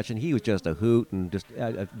specials and such, and he was just a hoot. And just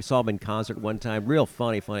I saw him in concert one time. Real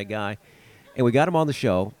funny guy. And we got him on the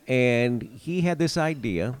show, and he had this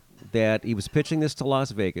idea that he was pitching this to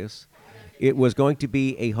Las Vegas. It was going to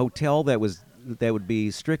be a hotel that would be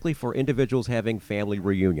strictly for individuals having family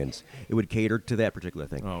reunions. It would cater to that particular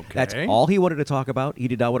thing. Okay. That's all he wanted to talk about. He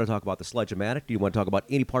did not want to talk about the Sledge-O-Matic. He didn't want to talk about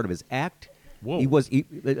any part of his act. Whoa.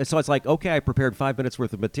 So it's like, okay, I prepared 5 minutes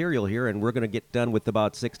worth of material here, and we're going to get done with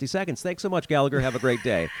about 60 seconds. Thanks so much, Gallagher. Have a great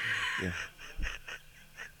day.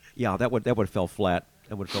 Yeah, that would have fell flat.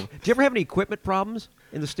 Did you ever have any equipment problems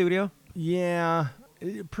in the studio? Yeah,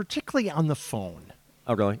 particularly on the phone.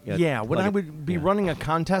 Oh, really? Yeah, when I would be running a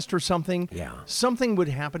contest or something, something would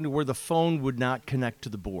happen to where the phone would not connect to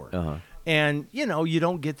the board. And, you know, you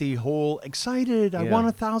don't get the whole excited, I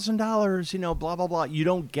won $1,000, you know, blah, blah, blah. You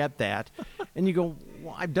don't get that. And you go,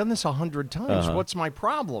 well, I've done this 100 times. What's my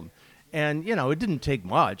problem? And, it didn't take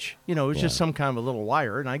much. It was just some kind of a little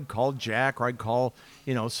wire. And I'd call Jack or I'd call,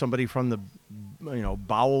 somebody from the,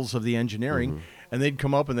 bowels of the engineering. And they'd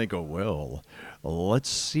come up and they'd go, well, let's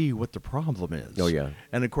see what the problem is. Oh, yeah.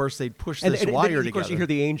 And, of course, they'd push this wire together. Of course, you hear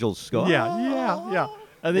the angels go, Yeah.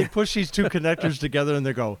 And they push these two connectors together and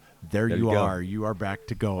they go, there you are. You are back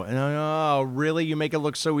to go. And oh, really? You make it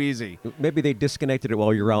look so easy. Maybe they disconnected it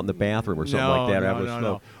while you were out in the bathroom or something like that.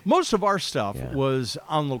 No. Most of our stuff was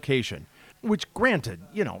on location, which granted,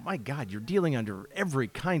 my God, you're dealing under every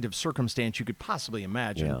kind of circumstance you could possibly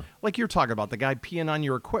imagine. Yeah. Like you're talking about the guy peeing on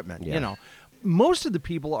your equipment, Most of the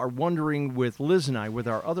people are wondering with Liz and I, with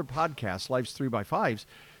our other podcast, Life's 3x5s,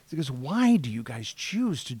 because why do you guys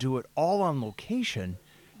choose to do it all on location?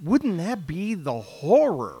 Wouldn't that be the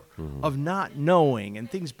horror of not knowing and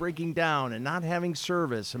things breaking down and not having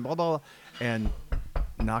service and blah, blah, blah. And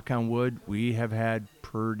knock on wood, we have had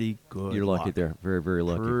pretty good You're lucky luck. there. Very, very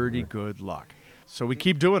lucky. Pretty good luck. So we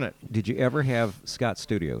keep doing it. Did you ever have Scott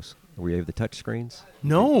Studios where you have the touch screens?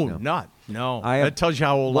 No. That tells you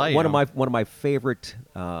how old I am. One of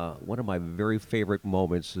my very favorite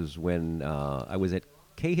moments is when I was at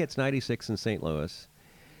K-Hits 96 in St. Louis.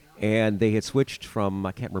 And they had switched from,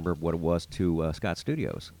 I can't remember what it was, to Scott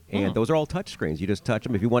Studios. And those are all touch screens. You just touch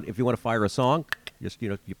them. If you want to fire a song, just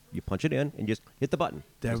you punch it in and just hit the button.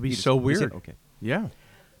 That would be so weird. Okay. Yeah.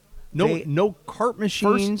 No cart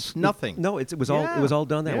machines, nothing. No, it was all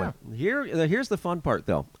done that way. Here's the fun part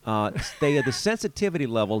though. They had the sensitivity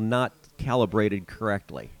level not calibrated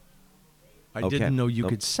correctly. I didn't know you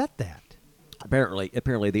could set that.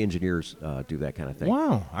 Apparently, the engineers do that kind of thing.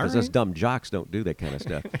 Wow, because us dumb jocks don't do that kind of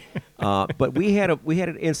stuff. But we had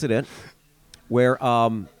an incident where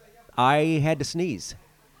I had to sneeze,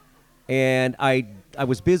 and I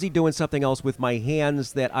was busy doing something else with my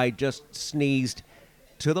hands that I just sneezed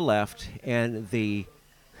to the left, and the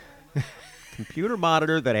computer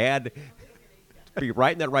monitor that had to be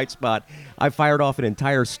right in that right spot, I fired off an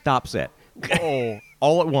entire stop set. Oh.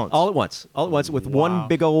 All at once. All at once with one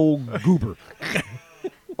big old goober.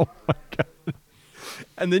 Oh, my God.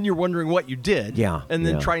 And then you're wondering what you did. Yeah. And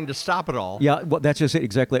then trying to stop it all. Yeah, well, that's just it,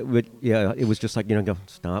 exactly. But, yeah, it was just like, go,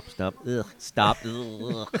 stop, ugh, stop,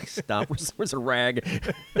 ugh, stop. Where's a rag?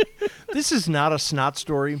 This is not a snot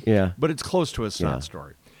story, but it's close to a snot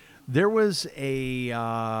story. There was a,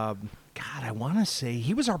 I want to say,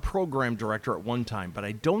 he was our program director at one time, but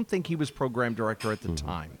I don't think he was program director at the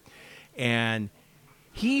time. And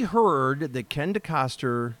he heard that Ken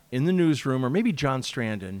DeCoster in the newsroom, or maybe John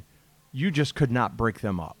Strandon, you just could not break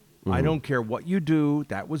them up. I don't care what you do.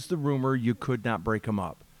 That was the rumor. You could not break them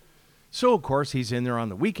up. So, of course, he's in there on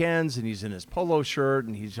the weekends, and he's in his polo shirt,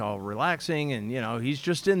 and he's all relaxing, and, he's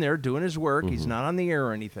just in there doing his work. He's not on the air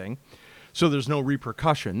or anything. So there's no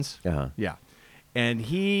repercussions. Yeah. And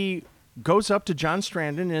he goes up to John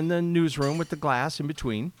Strandon in the newsroom with the glass in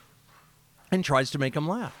between and tries to make him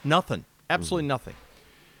laugh. Nothing. Absolutely nothing.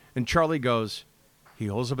 And Charlie he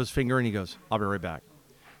holds up his finger and he goes, I'll be right back.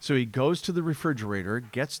 So he goes to the refrigerator,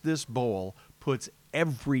 gets this bowl, puts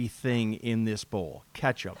everything in this bowl.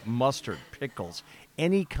 Ketchup, mustard, pickles,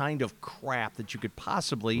 any kind of crap that you could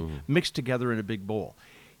possibly mix together in a big bowl.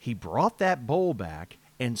 He brought that bowl back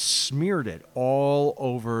and smeared it all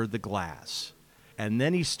over the glass. And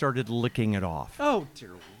then he started licking it off. Oh,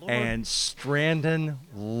 dear Lord. And Strandon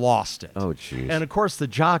lost it. Oh, jeez. And, of course, the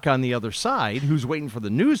jock on the other side, who's waiting for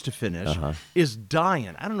the news to finish, is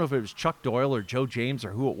dying. I don't know if it was Chuck Doyle or Joe James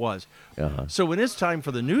or who it was. So when it's time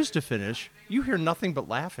for the news to finish, you hear nothing but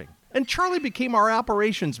laughing. And Charlie became our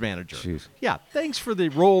operations manager. Jeez. Yeah, thanks for the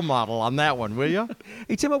role model on that one, will you?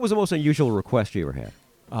 Hey, Tim, what was the most unusual request you ever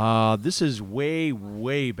had? This is way,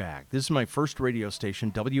 way back. This is my first radio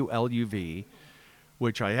station, WLUV,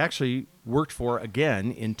 which I actually worked for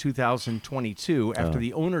again in 2022 after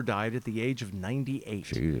the owner died at the age of 98.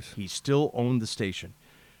 Jeez. He still owned the station.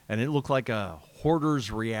 And it looked like a hoarder's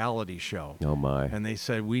reality show. Oh, my. And they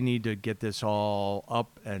said, we need to get this all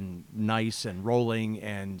up and nice and rolling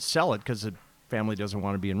and sell it because the family doesn't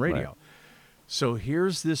want to be in radio. Right. So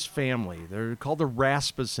here's this family. They're called the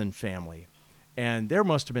Rasmussen family. And there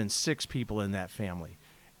must have been 6 people in that family.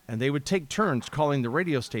 And they would take turns calling the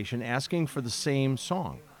radio station asking for the same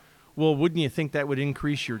song. Well, wouldn't you think that would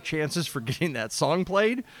increase your chances for getting that song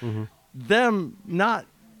played? Them not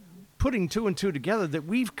putting 2 and 2 together that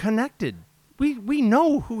we've connected. We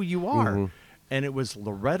know who you are. And it was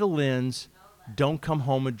Loretta Lynn's Don't Come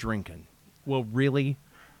Home a-Drinkin'. Well, really?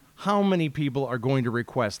 How many people are going to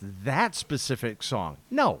request that specific song?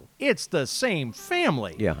 No, it's the same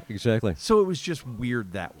family. Yeah, exactly. So it was just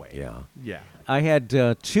weird that way. Yeah. Yeah. I had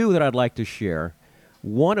 2 that I'd like to share.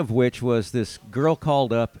 One of which was this girl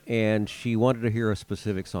called up, and she wanted to hear a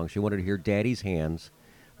specific song. She wanted to hear Daddy's Hands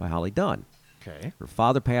by Holly Dunn. Okay. Her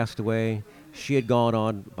father passed away. She had gone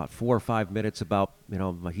on about 4 or 5 minutes about,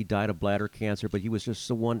 he died of bladder cancer, but he was just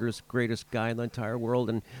the wondrous, greatest guy in the entire world.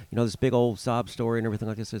 And, this big old sob story and everything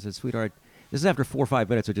like this. I said, sweetheart, this is after 4 or 5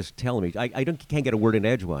 minutes of just telling me. I can't get a word in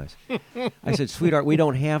edgewise. I said, sweetheart, we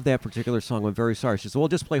don't have that particular song. I'm very sorry. She said, well,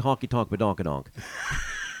 just play Honky Tonk Badonkadonk.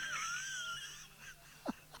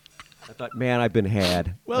 I thought, man, I've been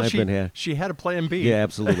had. Well, she had a plan B. Yeah,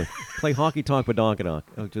 absolutely. Play Honky Tonk Badonkadonk.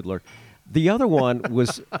 Oh, good Lord. The other one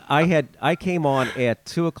was I came on at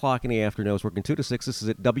 2 o'clock in the afternoon. I was working 2 to 6. This is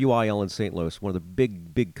at WIL in St. Louis, one of the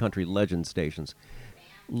big country legend stations.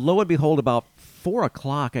 Lo and behold, about 4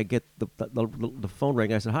 o'clock, I get the phone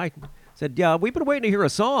ring. I said, hi. I said, yeah, we've been waiting to hear a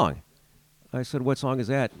song. I said, what song is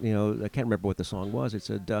that? I can't remember what the song was. It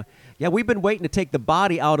said, yeah, we've been waiting to take the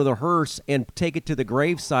body out of the hearse and take it to the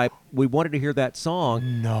gravesite. We wanted to hear that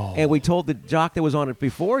song. No. And we told the jock that was on it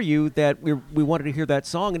before you that we wanted to hear that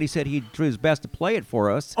song, and he said he'd do his best to play it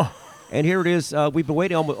for us. Oh. And here it is. We've been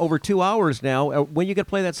waiting almost over 2 hours now. When are you going to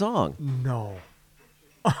play that song? No.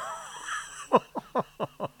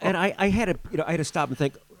 And I had to stop and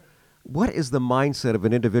think, what is the mindset of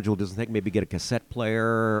an individual who doesn't think maybe get a cassette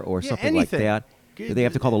player or something anything. like that? Do they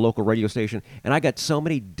have to call the local radio station? And I got so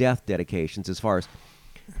many death dedications as far as,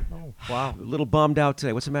 wow, a little bummed out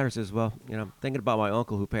today. What's the matter? Says, well, I'm thinking about my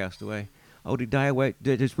uncle who passed away. Oh, did he die away?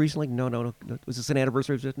 Just recently? No. Was this an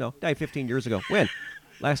anniversary? No, died 15 years ago. When?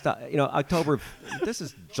 Last, October. This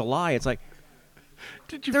is July. It's like,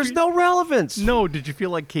 there's no relevance. No, did you feel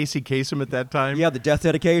like Casey Kasem at that time? Yeah, the death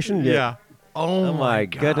dedication? Yeah. Oh my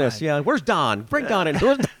goodness! Yeah, where's Don? Bring Don in.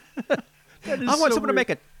 I want someone to make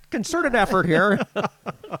a concerted effort here.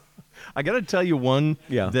 I got to tell you one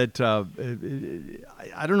that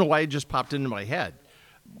I don't know why it just popped into my head.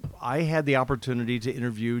 I had the opportunity to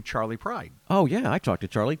interview Charlie Pride. Oh yeah, I talked to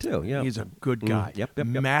Charlie too. Yeah, he's a good guy. Yep.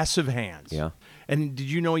 Massive hands. Yeah. And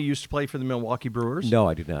did you know he used to play for the Milwaukee Brewers? No,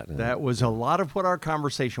 I did not. No. That was a lot of what our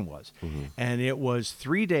conversation was, and it was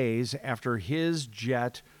 3 days after his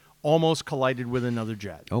jet almost collided with another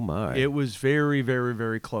jet. Oh, my. It was very, very,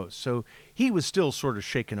 very close. So he was still sort of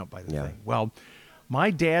shaken up by the thing. Well,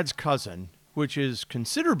 my dad's cousin, which is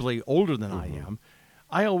considerably older than I am,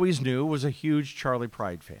 I always knew was a huge Charlie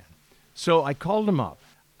Pride fan. So I called him up.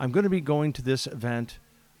 I'm going to be going to this event.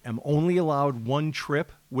 I'm only allowed one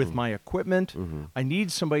trip with my equipment. I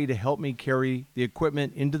need somebody to help me carry the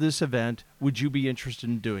equipment into this event. Would you be interested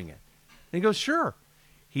in doing it? And he goes, sure.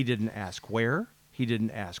 He didn't ask where. He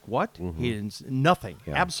didn't ask what. He didn't, nothing,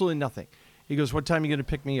 absolutely nothing. He goes, what time are you going to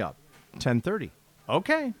pick me up? 10:30.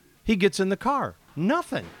 Okay. He gets in the car.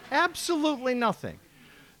 Nothing, absolutely nothing.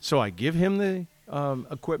 So I give him the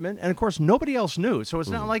equipment, and of course nobody else knew. So it's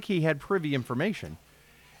not like he had privy information.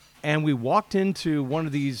 And we walked into one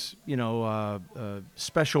of these,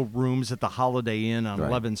 special rooms at the Holiday Inn on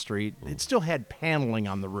 11th Street. It still had paneling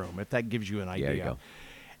on the room, if that gives you an idea. There you go.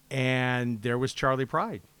 And there was Charlie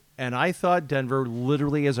Pride. And I thought Denver,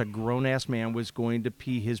 literally as a grown-ass man, was going to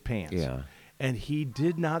pee his pants. Yeah. And he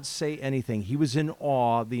did not say anything. He was in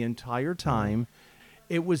awe the entire time.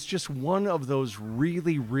 It was just one of those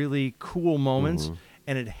really, really cool moments.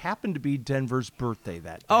 And it happened to be Denver's birthday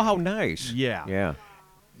that day. Oh, how nice. Yeah. Yeah.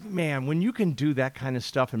 Man, when you can do that kind of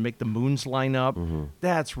stuff and make the moons line up,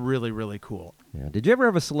 that's really, really cool. Yeah. Did you ever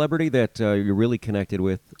have a celebrity that you're really connected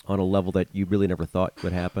with on a level that you really never thought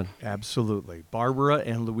would happen? Absolutely. Barbara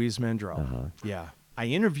and Louise Mandrell. Yeah. I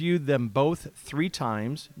interviewed them both 3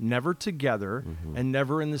 times, never together, and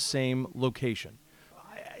never in the same location.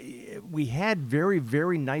 We had very,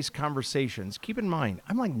 very nice conversations. Keep in mind,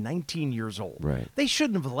 I'm like 19 years old. Right. They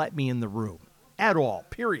shouldn't have let me in the room at all,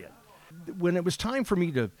 period. When it was time for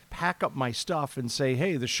me to pack up my stuff and say,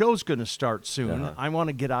 hey, the show's going to start soon, I want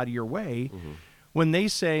to get out of your way, when they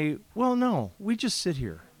say, well, no, we just sit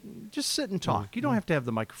here. Just sit and talk. You don't have to have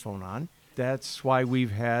the microphone on. That's why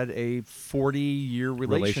we've had a 40-year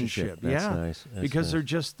relationship. That's nice. That's because nice. they're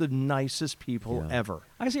just the nicest people ever.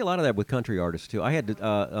 I see a lot of that with country artists, too. I had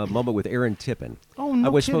a moment with Aaron Tippin. Oh, no I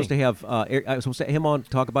was kidding. supposed to have him on,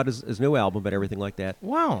 talk about his new album and everything like that.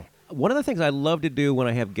 Wow. One of the things I love to do when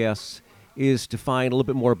I have guests is to find a little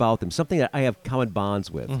bit more about them, something that I have common bonds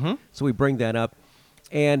with. So we bring that up,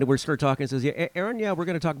 and we start talking and says, yeah, Aaron, we're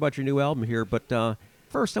going to talk about your new album here, but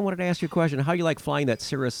first I wanted to ask you a question. How you like flying that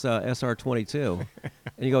Cirrus SR-22? And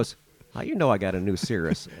he goes, how you know I got a new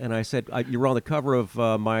Cirrus? And I said, you were on the cover of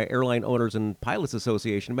my Airline Owners and Pilots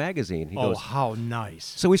Association magazine. He goes, how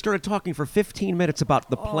nice. So we started talking for 15 minutes about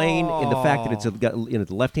the plane and the fact that it's got the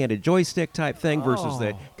left-handed joystick type thing versus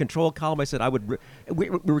the control column. I said, we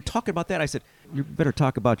were talking about that. I said, you better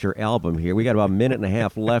talk about your album here. We got about a minute and a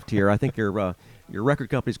half left here. I think your record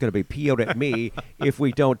company's going to be PO'd at me if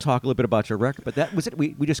we don't talk a little bit about your record. But that was it.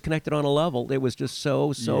 We just connected on a level. It was just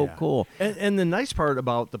so cool. And the nice part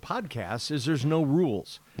about the podcast is there's no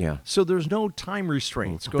rules. Yeah. So there's no time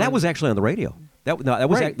restraints. That was actually on the radio. That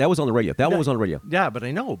was on the radio. That one was on the radio. Yeah, but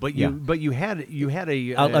I know. But you had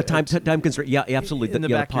a time constraint. Yeah, absolutely. In the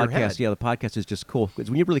back podcast. of your head. Yeah, the podcast is just cool because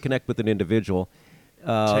when you really connect with an individual,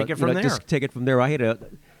 take it from there. Just take it from there. I had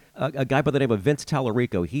a guy by the name of Vince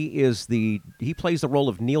Tallarico. He plays the role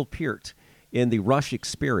of Neil Peart in the Rush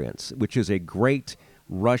Experience, which is a great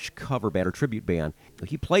Rush cover band or tribute band.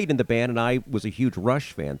 He played in the band, and I was a huge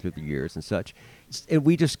Rush fan through the years and such. And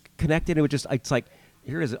we just connected. It's like,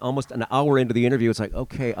 here it is almost an hour into the interview. It's like,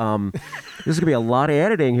 okay, this is going to be a lot of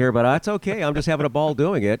editing here, but that's okay. I'm just having a ball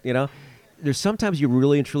doing it, There's sometimes you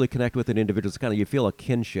really and truly connect with an individual. It's kind of, you feel a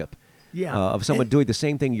kinship. Yeah. Of someone doing the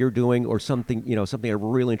same thing you're doing, or something that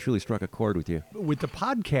really and truly struck a chord with you. With the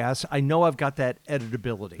podcast, I know I've got that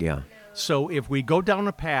editability. Yeah. So if we go down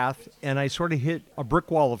a path and I sort of hit a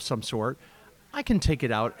brick wall of some sort, I can take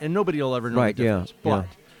it out and nobody will ever know the difference. But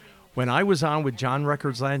when I was on with John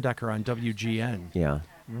Records Landecker on WGN,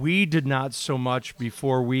 we did not so much,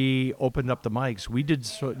 before we opened up the mics, we did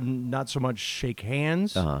not so much shake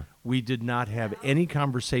hands. We did not have any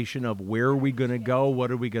conversation of where are we going to go,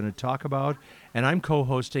 what are we going to talk about. And I'm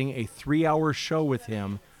co-hosting a 3-hour show with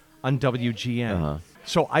him on WGN.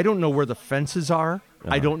 So I don't know where the fences are.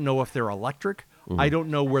 I don't know if they're electric. I don't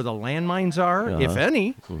know where the landmines are, if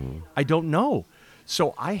any. I don't know.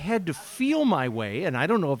 So I had to feel my way, and I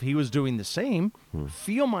don't know if he was doing the same,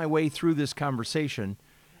 feel my way through this conversation.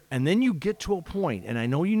 And then you get to a point, and I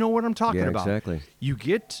know you know what I'm talking about. Exactly. You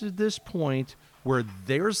get to this point where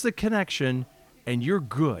there's the connection, and you're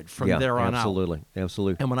good from there on out.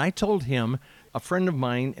 Absolutely. And when I told him, a friend of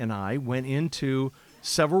mine and I went into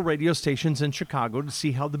several radio stations in Chicago to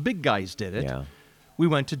see how the big guys did it. Yeah. We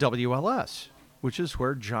went to WLS, which is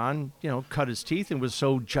where John, cut his teeth and was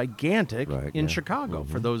so gigantic in Chicago,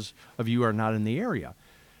 for those of you who are not in the area.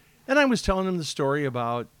 And I was telling him the story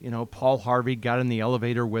about, Paul Harvey got in the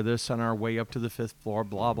elevator with us on our way up to the 5th floor,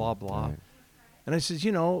 blah, blah, blah. Right. And I says,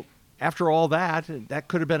 after all that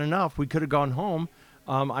could have been enough. We could have gone home.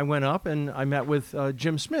 I went up and I met with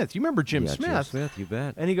Jim Smith. You remember Jim Smith? Jim Smith, you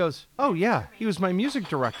bet. And he goes, oh, yeah, he was my music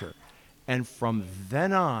director. And from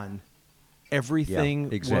then on, everything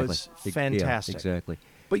was fantastic. Yeah, exactly.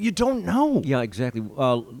 But you don't know. Yeah, exactly.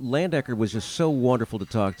 Landecker was just so wonderful to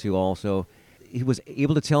talk to also. He was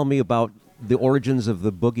able to tell me about the origins of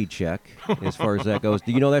the boogie check, as far as that goes.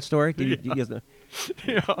 Do you know that story? Do you guys know?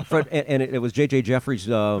 Fred, and it was J.J. Jeffries.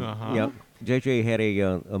 J.J. had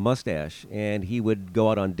a mustache, and he would go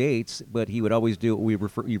out on dates, but he would always do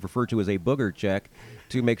what you refer to as a booger check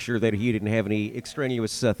to make sure that he didn't have any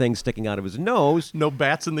extraneous things sticking out of his nose. No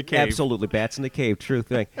bats in the cave. Absolutely, bats in the cave, true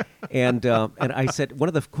thing. And I said, one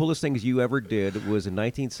of the coolest things you ever did was in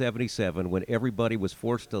 1977 when everybody was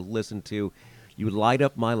forced to listen to You Light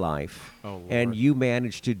Up My Life, and you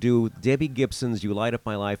managed to do Debbie Gibson's You Light Up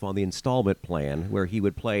My Life on the installment plan, where he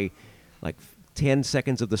would play like 10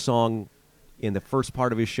 seconds of the song in the first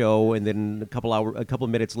part of his show, and then a couple of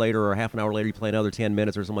minutes later or half an hour later, he'd play another 10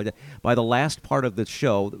 minutes or something like that. By the last part of the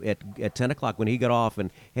show, at 10 o'clock, when he got off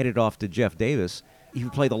and headed off to Jeff Davis, he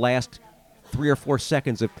would play the last 3 or 4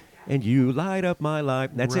 seconds of And You Light Up My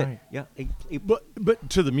Life. That's it. Yeah. But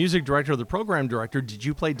to the music director or the program director, did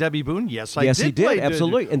you play Debbie Boone? Yes, I did. Yes, he did.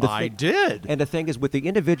 Absolutely. And I did. And the thing is, with the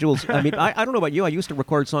individuals, I mean, I don't know about you. I used to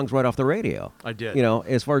record songs right off the radio. I did.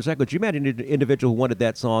 As far as that goes, you imagine an individual who wanted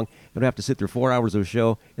that song and would have to sit through 4 hours of a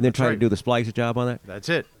show and then try to do the splice job on that? That's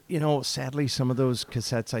it. Sadly, some of those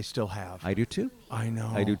cassettes I still have. I do too. I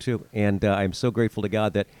know. I do too. And I'm so grateful to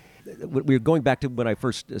God that we're going back to when I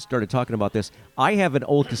first started talking about this. I have an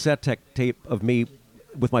old cassette tape of me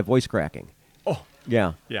with my voice cracking. Oh.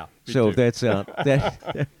 Yeah. Yeah. So that's that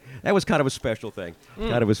was kind of a special thing.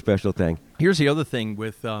 Kind of a special thing. Here's the other thing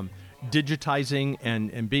with digitizing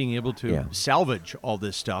and being able to salvage all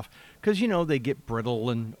this stuff, because, they get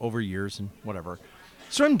brittle and over years and whatever.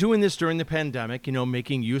 So I'm doing this during the pandemic,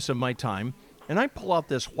 making use of my time, and I pull out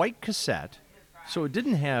this white cassette, so it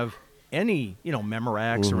didn't have any,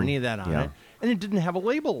 Memorex or any of that on it, and it didn't have a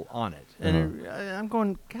label on it. And I'm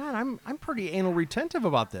going, God, I'm pretty anal retentive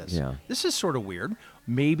about this. Yeah. This is sort of weird.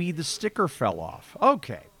 Maybe the sticker fell off.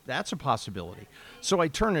 Okay, That's a possibility. So I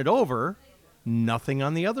turn it over, nothing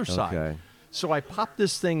on the other side. So I popped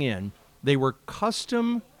this thing in. They were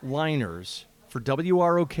custom liners for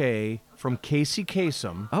WROK from Casey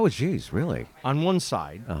Kasem. Oh, geez, really? On one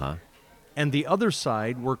side. And the other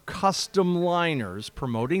side were custom liners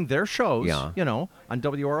promoting their shows, you know, on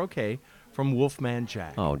WROK from Wolfman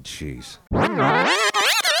Jack. Oh, jeez.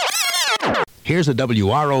 Here's a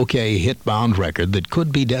WROK hit-bound record that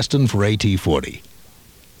could be destined for AT40.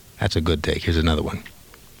 That's a good take. Here's another one.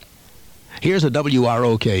 Here's a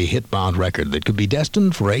WROK hit-bound record that could be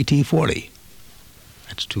destined for AT40.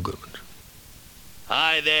 That's two good ones.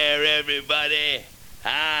 Hi there, everybody.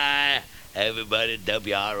 Hi, everybody,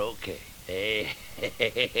 WROK. Hey.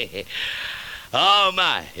 Oh,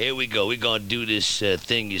 my. Here we go. We're going to do this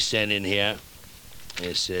thing you sent in here.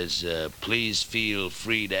 It says, please feel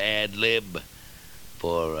free to ad-lib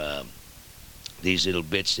for these little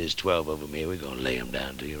bits. There's 12 of them here. We're going to lay them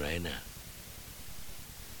down to you right now.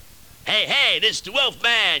 Hey, this is the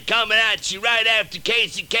Wolfman coming at you right after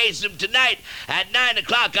Casey Kasem tonight at 9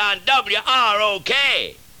 o'clock on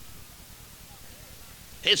WROK.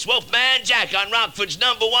 It's Wolfman Jack on Rockford's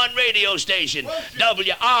 #1 radio station,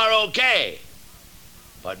 WROK.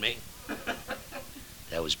 Pardon me?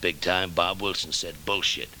 That was big time. Bob Wilson said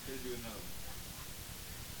bullshit.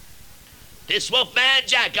 It's Wolfman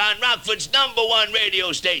Jack on Rockford's #1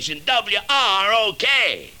 radio station,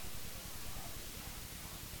 WROK.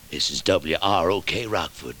 This is WROK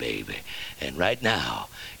Rockford, baby. And right now,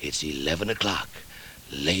 it's 11 o'clock.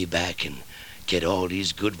 Lay back and get all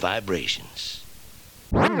these good vibrations.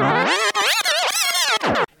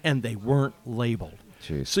 And they weren't labeled.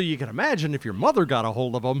 Jeez. So you can imagine if your mother got a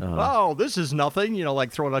hold of them, oh, this is nothing, you know,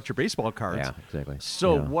 like throwing out your baseball cards. Yeah, exactly.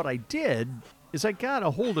 So what I did is I got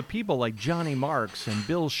a hold of people like Johnny Marks and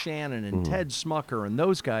Bill Shannon and Ted Smucker and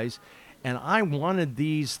those guys, and I wanted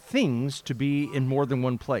these things to be in more than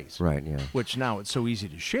one place. Right, yeah. Which now it's so easy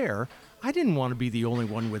to share. I didn't want to be the only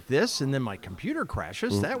one with this, and then my computer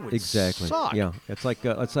crashes. That would suck. Yeah, it's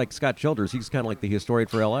like Scott Childers. He's kind of like the historian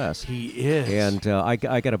for LS. He is. And I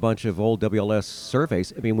got a bunch of old WLS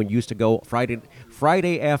surveys. I mean, when you used to go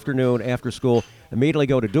Friday afternoon after school, immediately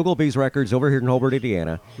go to Doogleby's Records over here in Hobart,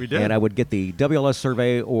 Indiana. We did. And I would get the WLS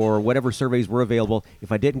survey or whatever surveys were available.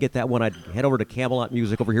 If I didn't get that one, I'd head over to Camelot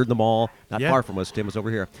Music over here in the mall, not far from us. Tim was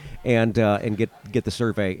over here, and get the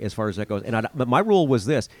survey as far as that goes. But my rule was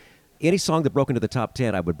this. Any song that broke into the top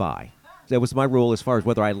 10, I would buy. That was my rule as far as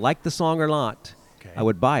whether I liked the song or not. Okay. I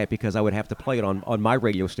would buy it because I would have to play it on my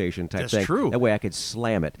radio station type thing. That's true. That way I could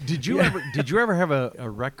slam it. Did you ever have a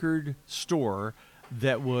record store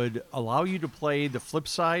that would allow you to play the flip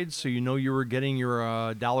side so you know you were getting your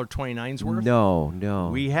 $1.29's worth? No.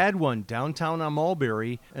 We had one downtown on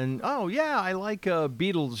Mulberry, and I like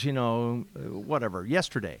Beatles, you know, whatever,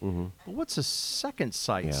 Yesterday. But what's the second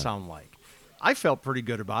side sound like? I felt pretty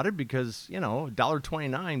good about it because, you know,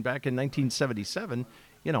 $1.29 back in 1977,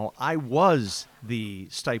 you know, I was the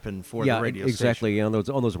stipend for the radio exactly. station. You know,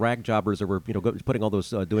 all those rack jobbers that were, you know, putting all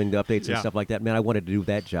those, doing the updates and stuff like that. Man, I wanted to do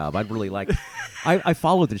that job. I'd really like, I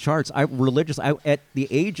followed the charts. At the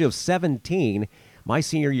age of 17, my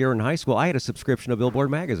senior year in high school, I had a subscription to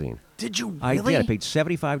Billboard magazine. Did you really? I did. I paid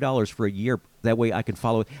 $75 for a year. That way I could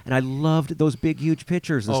follow it. And I loved those big, huge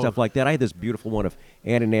pictures and stuff like that. I had this beautiful one of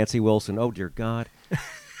Ann and Nancy Wilson. Oh, dear God.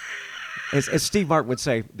 As Steve Martin would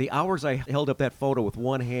say, the hours I held up that photo with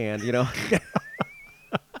one hand, you know.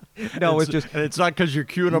 No, it's just... And it's not because you're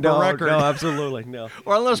queuing up a record. No, absolutely, no.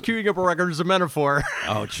 Or unless queuing up a record is a metaphor.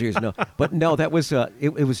 Oh, jeez, no. But no, that was...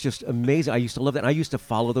 it was just amazing. I used to love that. And I used to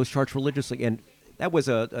follow those charts religiously. And that was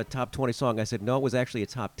a top 20 song. I said, no, it was actually a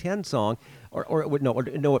top 10 song.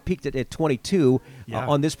 It peaked at 22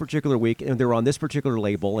 on this particular week. And they were on this particular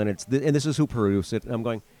label. And this is who produced it. And I'm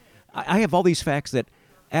going... I have all these facts that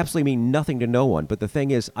absolutely mean nothing to no one. But the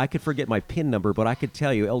thing is, I could forget my PIN number, but I could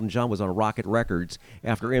tell you Elton John was on Rocket Records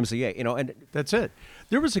after MCA, you know, and that's it.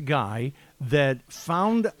 There was a guy that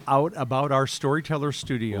found out about our Storyteller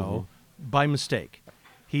studio by mistake.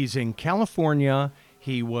 He's in California.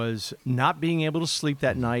 He was not being able to sleep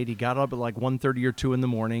that night. He got up at like 1:30 or 2 in the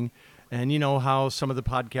morning. And you know how some of the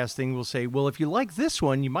podcasting will say, well, if you like this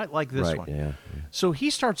one, you might like this one. Yeah. So he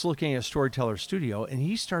starts looking at Storyteller Studio, and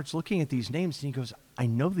he starts looking at these names, and he goes, I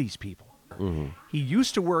know these people. He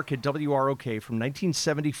used to work at WROK from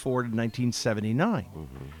 1974 to 1979.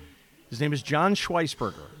 His name is John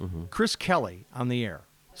Schweisberger. Chris Kelly on the air.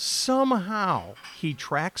 Somehow he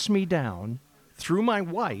tracks me down through my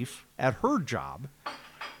wife at her job.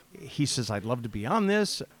 He says, I'd love to be on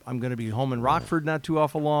this. I'm going to be home in Rockford not too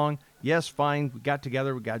awful long. Yes, fine. We got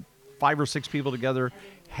together. We got 5 or 6 people together,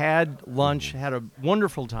 had lunch, had a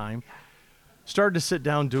wonderful time, started to sit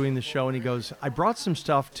down doing the show, and he goes, I brought some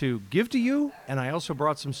stuff to give to you, and I also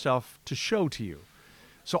brought some stuff to show to you.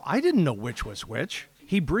 So I didn't know which was which.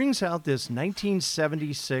 He brings out this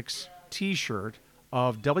 1976 T-shirt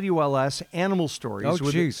of WLS Animal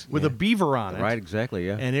Stories with a beaver on it. Right, exactly,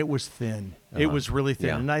 yeah. And it was thin. It was really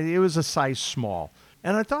thin. And it was a size small.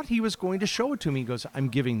 And I thought he was going to show it to me. He goes, I'm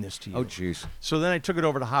giving this to you. Oh, jeez. So then I took it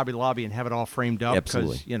over to Hobby Lobby and have it all framed up.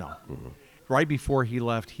 Absolutely. Because, right before he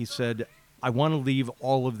left, he said, I want to leave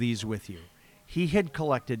all of these with you. He had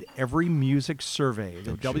collected every music survey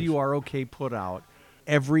that WROK put out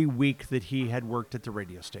every week that he had worked at the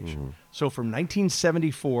radio station. So from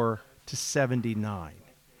 1974 to 79.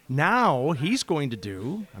 Now he's going to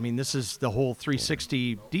do, this is the whole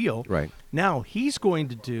 360 deal. Right. Now he's going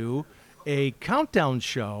to do a countdown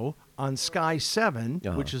show on Sky 7,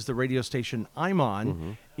 which is the radio station I'm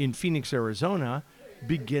on in Phoenix, Arizona,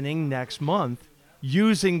 beginning next month,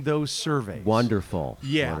 using those surveys. Wonderful.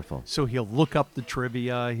 Yeah. Wonderful. So he'll look up the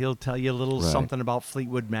trivia. He'll tell you a little something about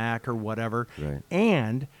Fleetwood Mac or whatever. Right.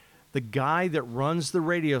 And the guy that runs the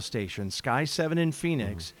radio station, Sky 7 in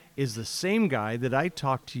Phoenix, is the same guy that I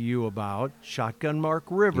talked to you about, Shotgun Mark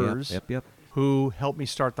Rivers, Yep. who helped me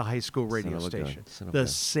start the high school radio station. The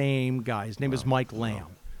same guy. His name is Mike Lamb.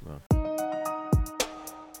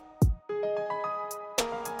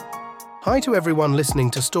 Hi to everyone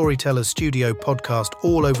listening to Storytellers Studio podcast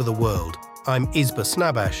all over the world. I'm Isba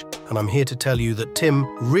Snabash, and I'm here to tell you that Tim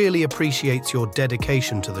really appreciates your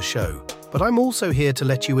dedication to the show. But I'm also here to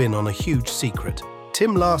let you in on a huge secret.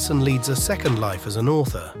 Tim Larson leads a second life as an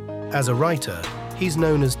author. As a writer, he's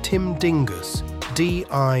known as Tim Dingus,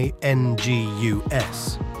 D-I-N-G-U-S.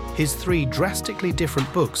 His 3 drastically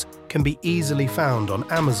different books can be easily found on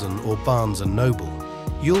Amazon or Barnes & Noble.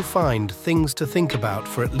 You'll find things to think about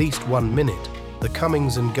for at least 1 minute, the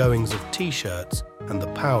comings and goings of T-shirts, and the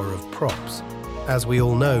power of props. As we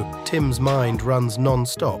all know, Tim's mind runs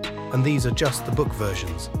non-stop, and these are just the book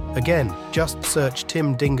versions. Again, just search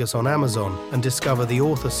Tim Dingus on Amazon and discover the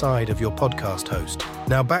author side of your podcast host.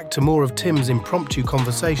 Now back to more of Tim's impromptu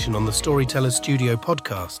conversation on the Storytellers Studio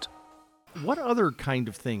podcast. What other kind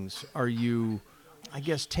of things are you,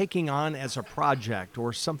 taking on as a project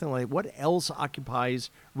or something like what else occupies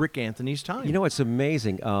Rick Anthony's time? It's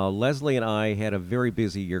amazing. Leslie and I had a very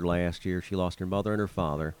busy year last year. She lost her mother and her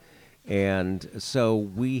father. And so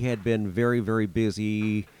we had been very, very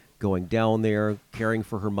busy going down there, caring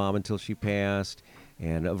for her mom until she passed,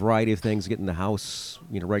 and a variety of things, getting the house,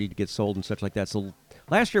 ready to get sold and such like that. So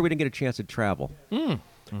last year we didn't get a chance to travel.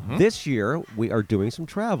 This year we are doing some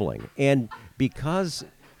traveling. And because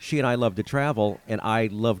she and I love to travel, and I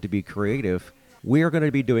love to be creative, we are going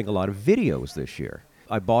to be doing a lot of videos this year.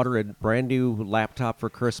 I bought her a brand new laptop for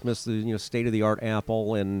Christmas, the state-of-the-art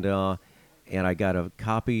Apple, and I got a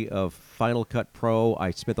copy of Final Cut Pro.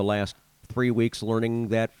 I spent the last 3 weeks learning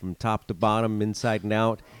that from top to bottom, inside and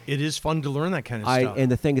out. It is fun to learn that kind of stuff. And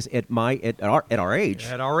the thing is, at our age,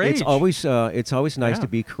 it's always nice to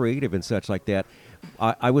be creative and such like that.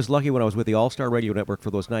 I was lucky when I was with the All-Star Radio Network for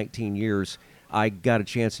those 19 years. I got a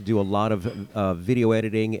chance to do a lot of video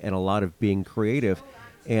editing and a lot of being creative.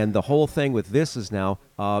 And the whole thing with this is now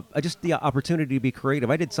just the opportunity to be creative.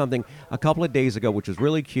 I did something a couple of days ago, which was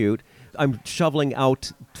really cute. I'm shoveling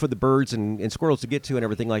out for the birds and squirrels to get to and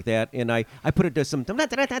everything like that. And I put it to some kind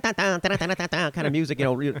of music,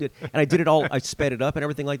 and I did it all. I sped it up and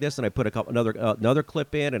everything like this. And I put another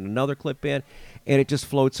clip in and another clip in, and it just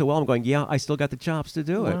flowed so well. I'm going, I still got the chops to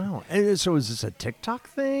do it. Wow. And so is this a TikTok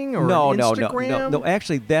thing or Instagram? No.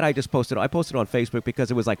 Actually, that I just posted. I posted on Facebook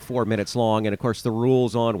because it was like 4 minutes long, and of course the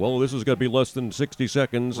rules on, this is going to be less than 60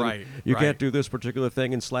 seconds. Right. You can't do this particular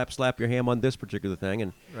thing and slap your ham on this particular thing.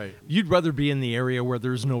 And right. You'd rather be in the area where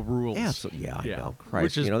there's no rules. Yeah, I know. Christ,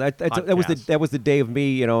 Which is that was the day of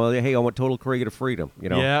me. Hey, I want total creative freedom.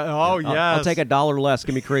 Yeah. Oh, yes. I'll take $1 less.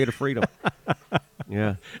 Give me creative freedom.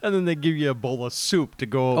 Yeah. And then they give you a bowl of soup to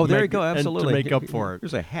go. Oh, there you go. Absolutely. And to make up for it.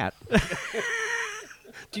 There's a hat.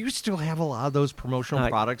 Do you still have a lot of those promotional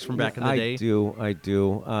products from back in the day? I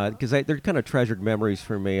do. Because they're kind of treasured memories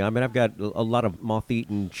for me. I've got a lot of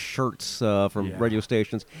moth-eaten shirts from radio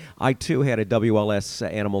stations. I, too, had a WLS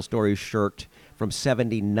Animal Stories shirt from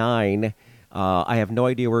 79. I have no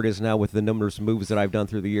idea where it is now with the numerous moves that I've done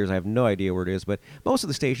through the years. I have no idea where it is. But most of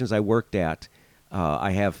the stations I worked at,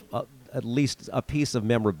 I have at least a piece of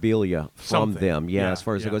memorabilia from them. Yeah, as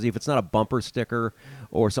far as it goes. If it's not a bumper sticker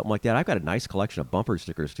or something like that, I've got a nice collection of bumper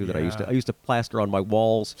stickers too that I used to plaster on my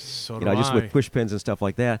walls. So just with push pins and stuff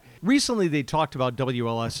like that. Recently, they talked about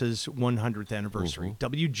WLS's 100th anniversary.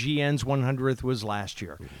 WGN's 100th was last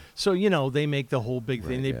year. So, they make the whole big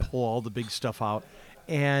thing. They pull all the big stuff out.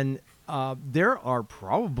 And there are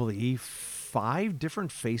probably 5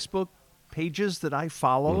 different Facebook pages that I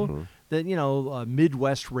follow that,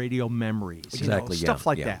 Midwest Radio Memories, stuff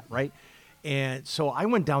like that, right? And so I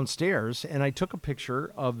went downstairs and I took a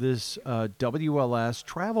picture of this WLS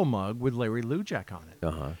travel mug with Larry Lujak on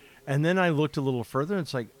it. And then I looked a little further and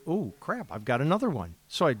it's like, oh, crap, I've got another one.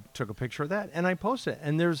 So I took a picture of that and I posted it.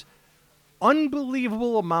 And there's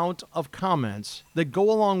unbelievable amount of comments that go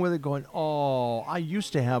along with it going, oh, I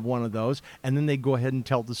used to have one of those. And then they go ahead and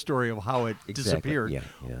tell the story of how it disappeared. Yeah.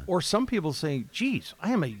 Or some people say, geez,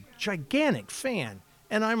 I am a gigantic fan.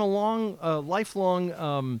 And I'm a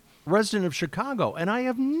lifelong resident of Chicago. And I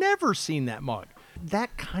have never seen that mug.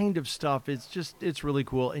 That kind of stuff, it's really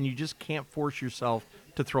cool. And you just can't force yourself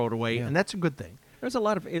to throw it away. And that's a good thing. There's a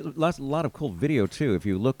lot of cool video too. If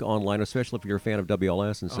you look online, especially if you're a fan of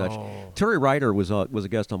WLS and such. Turi Ryder was a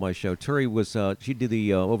guest on my show. Turi was she did the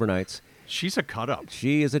overnights. She's a cut up.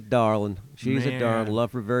 She is a darling. She's a darling.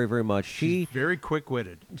 Love her very, very much. She's very quick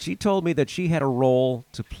witted. She told me that she had a role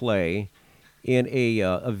to play in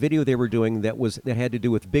a video they were doing that had to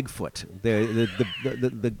do with Bigfoot.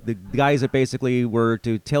 The guys that basically were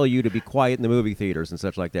to tell you to be quiet in the movie theaters and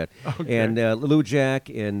such like that. Okay. And Lou Jack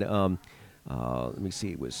and let me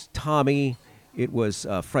see, it was Tommy, it was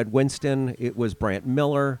Fred Winston, it was Brant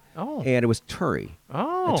Miller, and it was Turi.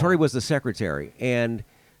 And Turi was the secretary, and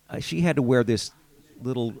she had to wear this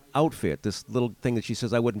little outfit, this little thing that she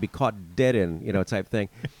says I wouldn't be caught dead in, type thing.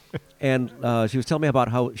 And she was telling me about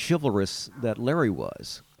how chivalrous that Larry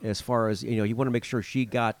was, as far as, you want to make sure she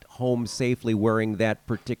got home safely wearing that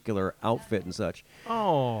particular outfit and such.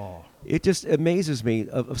 Oh. It just amazes me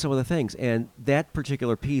of some of the things. And that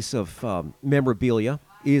particular piece of memorabilia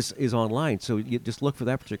is online, so you just look for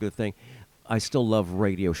that particular thing. I still love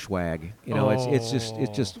radio swag. It's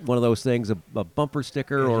just one of those things, a bumper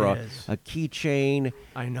sticker or a keychain.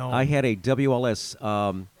 I know. I had a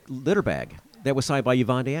WLS litter bag that was signed by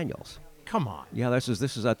Yvonne Daniels. Come on. Yeah,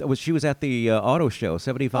 she was at the auto show,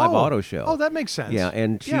 75 auto show. Oh, that makes sense. Yeah,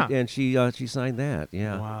 and she signed that.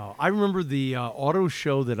 Yeah. Wow. I remember the auto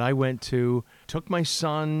show that I went to. Took my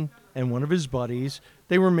son and one of his buddies.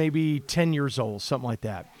 They were maybe 10 years old, something like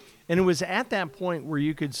that. And it was at that point where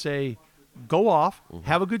you could say, go off,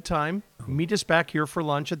 have a good time, meet us back here for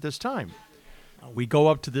lunch at this time. We go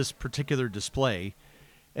up to this particular display,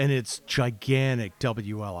 and it's gigantic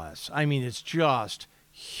WLS. I mean, it's just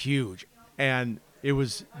huge. And it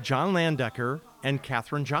was John Landecker and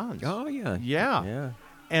Katherine Johns. Oh, yeah. Yeah.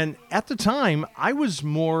 And at the time, I was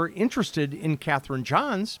more interested in Katherine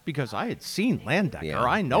Johns because I had seen Landecker. Yeah,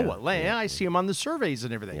 I know what I see him on the surveys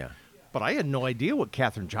and everything. Yeah. But I had no idea what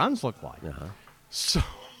Katherine Johns looked like. So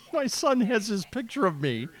my son has this picture of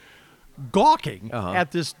me gawking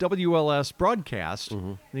at this WLS broadcast,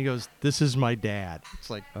 and he goes, "This is my dad." It's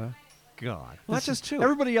like, God. Well, that's just true.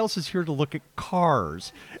 Everybody else is here to look at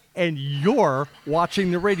cars, and you're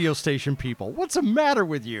watching the radio station people. What's the matter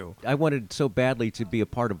with you? I wanted so badly to be a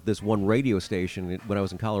part of this one radio station when I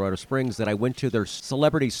was in Colorado Springs that I went to their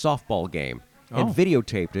celebrity softball game and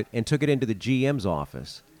videotaped it and took it into the GM's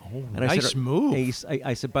office. Oh, and nice move.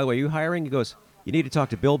 I said, by the way, are you hiring? He goes, you need to talk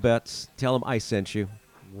to Bill Betts. Tell him I sent you.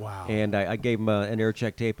 Wow. And I gave him an air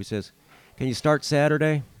check tape. He says, can you start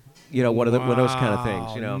Saturday? One of those kind of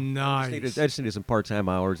things. Nice. I just needed some part-time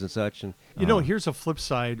hours and such. And here's a flip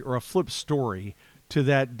side or a flip story to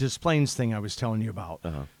that Des Plaines thing I was telling you about.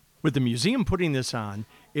 With the museum putting this on,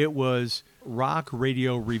 it was Rock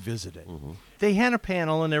Radio Revisited. They had a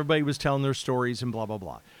panel and everybody was telling their stories and blah, blah,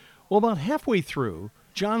 blah. Well, about halfway through,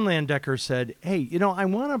 John Landecker said, hey, I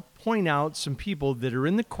want to point out some people that are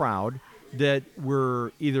in the crowd that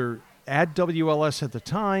were either at WLS at the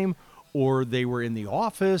time or they were in the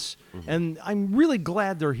office, and I'm really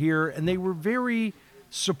glad they're here, and they were very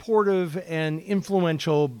supportive and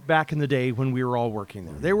influential back in the day when we were all working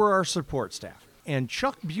there. They were our support staff. And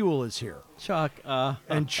Chuck Buell is here. Chuck.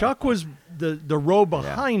 And Chuck was the row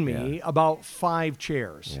behind me, about 5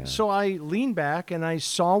 chairs. Yeah. So I leaned back, and I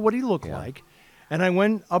saw what he looked like, and I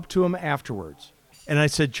went up to him afterwards. And I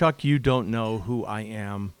said, Chuck, you don't know who I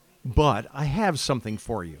am, but I have something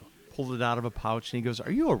for you. Pulled it out of a pouch, and he goes,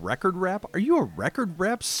 are you a record rep? Are you a record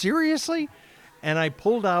rep? Seriously? And I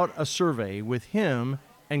pulled out a survey with him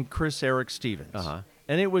and Chris Eric Stevens.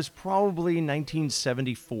 And it was probably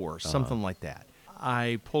 1974, something like that.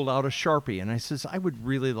 I pulled out a Sharpie, and I says, I would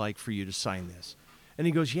really like for you to sign this. And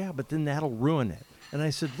he goes, yeah, but then that'll ruin it. And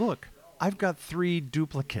I said, look, I've got 3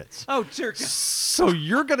 duplicates. Oh, dear God. So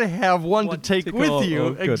you're going to have one to take with you.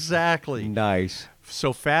 Exactly. Nice.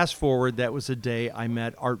 So fast forward, that was the day I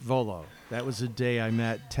met Art Volo. That was the day I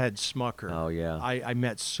met Ted Smucker. Oh, yeah. I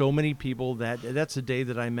met so many people. That's the day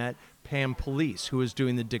that I met Pam Police, who was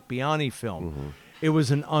doing the Dick Biani film. Mm-hmm. It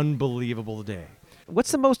was an unbelievable day.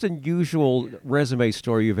 What's the most unusual resume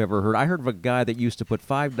story you've ever heard? I heard of a guy that used to put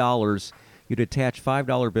 $5, you'd attach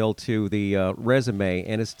 $5 bill to the resume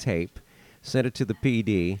and his tape, send it to the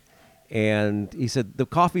PD, and he said, the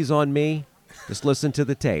coffee's on me, just listen to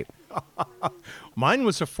the tape. Mine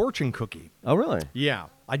was a fortune cookie. Oh, really? Yeah.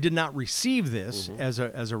 I did not receive this as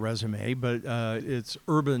a resume, but it's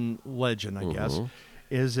urban legend, I guess,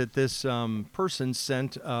 is that this person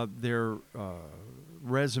sent their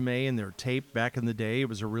resume and their tape back in the day. It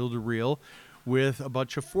was a reel-to-reel with a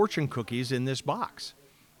bunch of fortune cookies in this box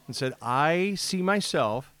and said, I see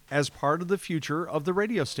myself as part of the future of the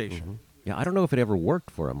radio station. Yeah, I don't know if it ever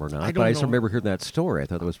worked for him or not, I but I just know. remember hearing that story. I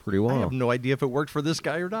thought it was pretty I wild. have no idea if it worked for this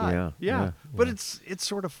guy or not. Yeah. But it's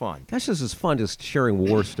sort of fun. That's just as fun as sharing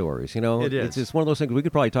war stories, you know? It is. It's one of those things, we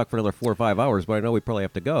could probably talk for another 4 or 5 hours, but I know we probably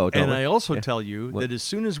have to go. And we? I also Yeah. tell you that as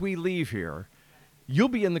soon as we leave here, you'll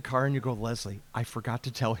be in the car and you go, Leslie, I forgot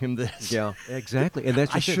to tell him this. Yeah, exactly. And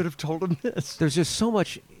that's I just it. should have told him this. There's just so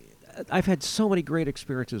much. I've had so many great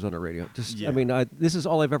experiences on the radio. I mean, this is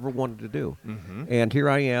all I've ever wanted to do. And here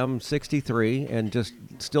I am, 63, and just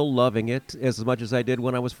still loving it as much as I did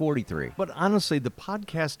when I was 43. But honestly, the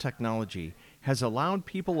podcast technology has allowed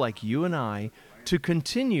people like you and I to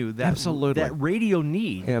continue that, Absolutely. that radio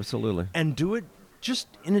need Absolutely. and do it just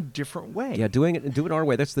in a different way. Yeah, do it our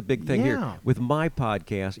way. That's the big thing Yeah. here. With my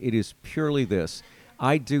podcast, it is purely this.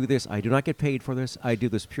 I do this. I do not get paid for this. I do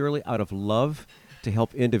this purely out of love to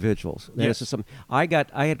help individuals. That is just I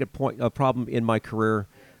had a problem in my career.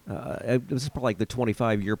 This is probably like the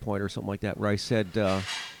 25-year point or something like that, where I said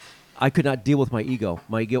I could not deal with my ego.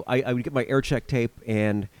 I would get my air check tape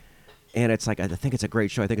and it's like, I think it's a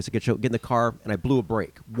great show. I think it's a good show. Get in the car, and I blew a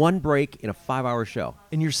break. One break in a 5-hour show.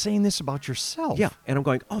 And you're saying this about yourself. Yeah, and I'm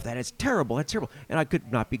going, oh, that is terrible. That's terrible. And I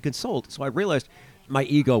could not be consoled. So I realized my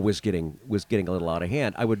ego was getting a little out of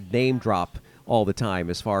hand. I would name drop all the time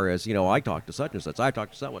as far as, I talked to such and such. I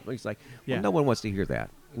talked to someone. He's like, well, no one wants to hear that.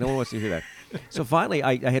 No one wants to hear that. So finally,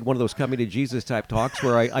 I had one of those coming to Jesus type talks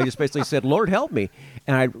where I just basically said, Lord, help me.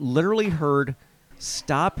 And I literally heard,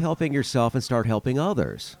 stop helping yourself and start helping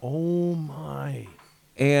others. Oh, my.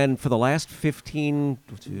 And for the last 15,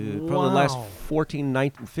 probably the last 14,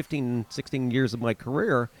 19, 15, 16 years of my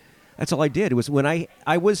career, that's all I did. It was when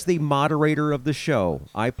I was the moderator of the show.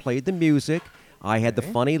 I played the music. I had the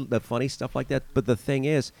funny stuff like that. But the thing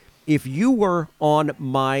is, if you were on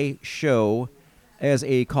my show as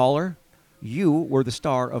a caller, you were the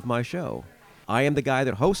star of my show. I am the guy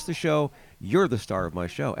that hosts the show. You're the star of my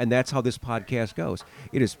show. And that's how this podcast goes.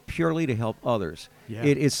 It is purely to help others. Yeah.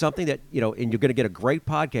 It is something that, and you're going to get a great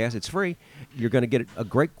podcast. It's free. You're going to get a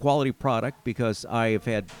great quality product because I have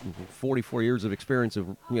had 44 years of experience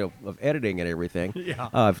of editing and everything. Yeah.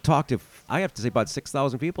 I've talked to, I have to say, about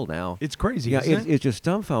 6,000 people now. It's crazy, Yeah, isn't it? It just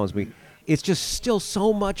dumbfounds me. It's just still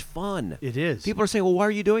so much fun. It is. People are saying, well, why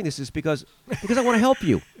are you doing this? It's because I want to help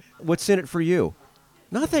you. What's in it for you?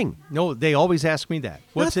 Nothing. No, they always ask me that.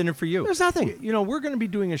 What's in it for you? There's nothing. We're going to be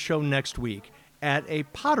doing a show next week at a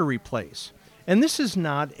pottery place. And this is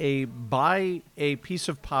not buy a piece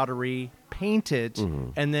of pottery, paint it,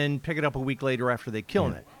 and then pick it up a week later after they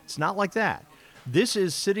kiln it. It's not like that. This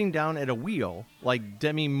is sitting down at a wheel like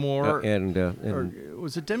Demi Moore. And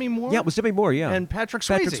was it Demi Moore? Yeah, it was Demi Moore, yeah. And Patrick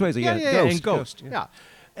Swayze. Patrick Swayze, yeah. And Ghost. Yeah.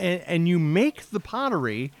 And you make the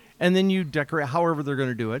pottery, and then you decorate however they're going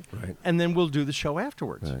to do it, right. And then we'll do the show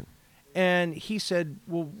afterwards. Right. And he said,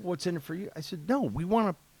 well, what's in it for you? I said, no, we want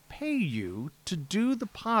to pay you to do the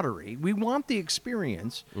pottery. We want the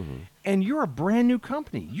experience, and you're a brand new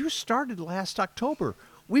company. You started last October.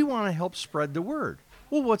 We want to help spread the word.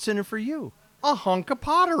 Well, what's in it for you? A hunk of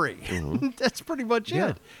pottery. That's pretty much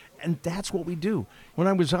it. And that's what we do. When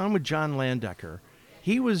I was on with John Landecker,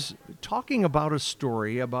 he was talking about a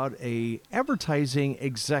story about a advertising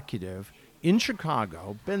executive in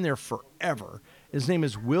Chicago, been there forever. His name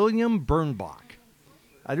is William Birnbach.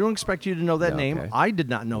 I don't expect you to know that name. Okay. I did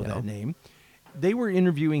not know that name. They were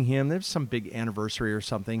interviewing him. There was some big anniversary or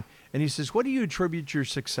something. And he says, what do you attribute your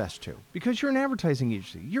success to? Because you're an advertising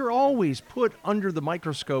agency. You're always put under the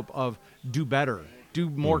microscope of do better, do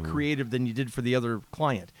more creative than you did for the other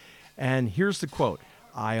client. And here's the quote.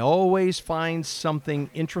 I always find something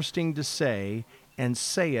interesting to say and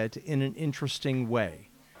say it in an interesting way.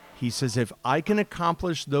 He says, if I can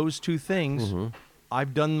accomplish those two things,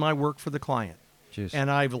 I've done my work for the client. Jeez.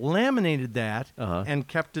 And I've laminated that and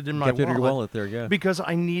kept it in my wallet. Kept it in your wallet there, yeah. Because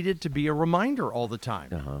I need it to be a reminder all the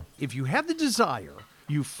time. If you have the desire,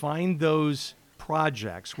 you find those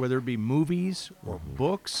projects, whether it be movies or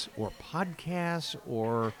books or podcasts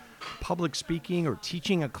or public speaking or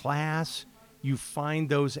teaching a class, you find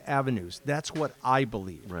those avenues. That's what I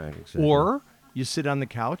believe. Right, exactly. Or you sit on the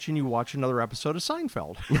couch and you watch another episode of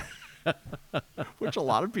Seinfeld. Which a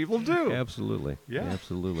lot of people do. Absolutely. Yeah.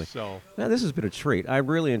 Absolutely. So now, this has been a treat. I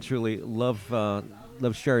really and truly love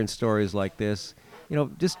sharing stories like this. You know,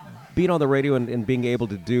 just being on the radio and being able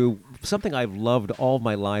to do something I've loved all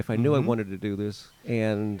my life. I knew I wanted to do this,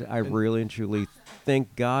 and I really and truly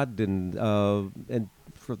thank God and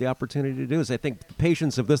for the opportunity to do this. I think the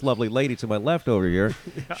patience of this lovely lady to my left over here,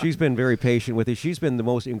 she's been very patient with it. She's been the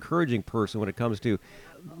most encouraging person when it comes to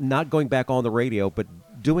not going back on the radio, but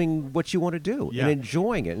doing what you want to do and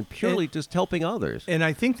enjoying it and purely just helping others. And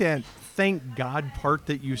I think that thank God part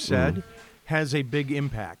that you said has a big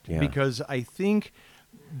impact because I think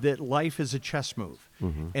that life is a chess move.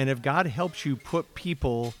 And if God helps you put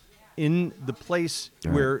people in the place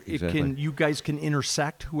where you guys can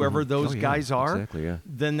intersect whoever those guys are,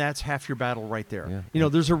 then that's half your battle right there. Yeah. You know,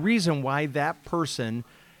 there's a reason why that person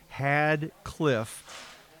had Cliff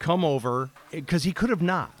come over, because he could have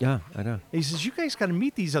not. Yeah, I know. And he says, you guys got to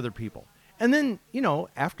meet these other people. And then, you know,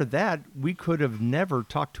 after that, we could have never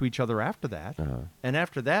talked to each other after that. And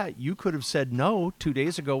after that, you could have said no 2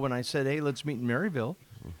 days ago when I said, hey, let's meet in Merrillville.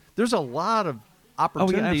 There's a lot of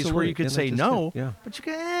opportunities where you could say no, but you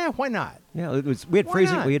can, why not? Yeah, we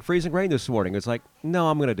had freezing rain this morning. It's like, no,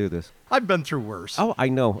 I'm going to do this. I've been through worse. Oh, I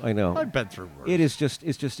know. I've been through worse.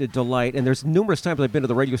 It's just a delight. And there's numerous times I've been to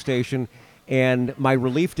the radio station, and my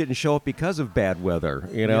relief didn't show up because of bad weather,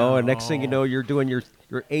 you know. And next thing you know, you're doing your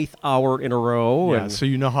 8th hour in a row. Yeah, and so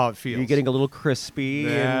you know how it feels. You're getting a little crispy.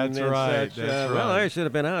 That's right. Well, I should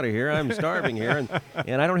have been out of here. I'm starving here,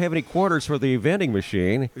 and I don't have any quarters for the vending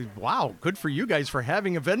machine. Wow, good for you guys for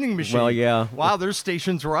having a vending machine. Well, yeah. Wow, there's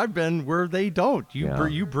stations where I've been where they don't.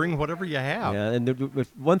 You bring whatever you have. Yeah, and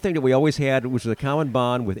one thing that we always had, which was a common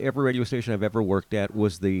bond with every radio station I've ever worked at,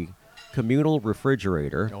 was the communal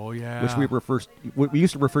refrigerator. Oh, yeah. Which we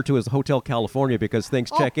used to refer to as Hotel California because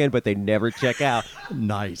things check in, but they never check out.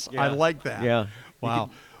 Nice. Yeah. I like that. Yeah. Wow.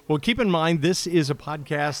 Well, keep in mind, this is a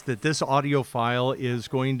podcast that this audio file is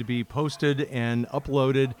going to be posted and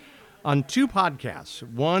uploaded on 2 podcasts.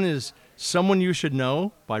 One is Someone You Should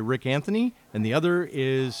Know by Rick Anthony, and the other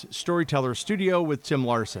is Storytellers Studio with Tim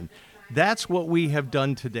Larson. That's what we have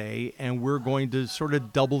done today, and we're going to sort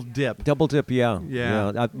of double dip.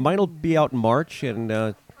 Yeah. Mine will be out in March,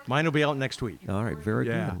 and mine will be out next week. All right, very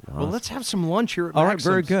good. Awesome. Well, let's have some lunch here at All right,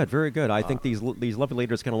 Maxim's. very good. I think these lovely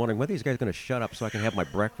ladies are kind of wondering, when are these guys going to shut up so I can have my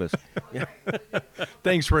breakfast?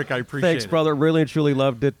 Thanks, Rick. I appreciate it. Thanks, brother. Really and truly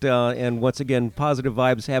loved it. And once again, positive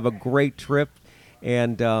vibes. Have a great trip.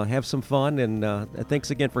 And have some fun. And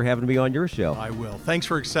thanks again for having me on your show. I will. Thanks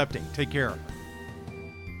for accepting. Take care.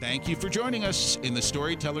 Thank you for joining us in the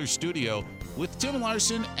Storytellers Studio with Tim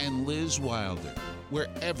Larson and Liz Wylder, where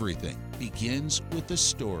everything begins with a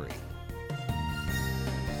story.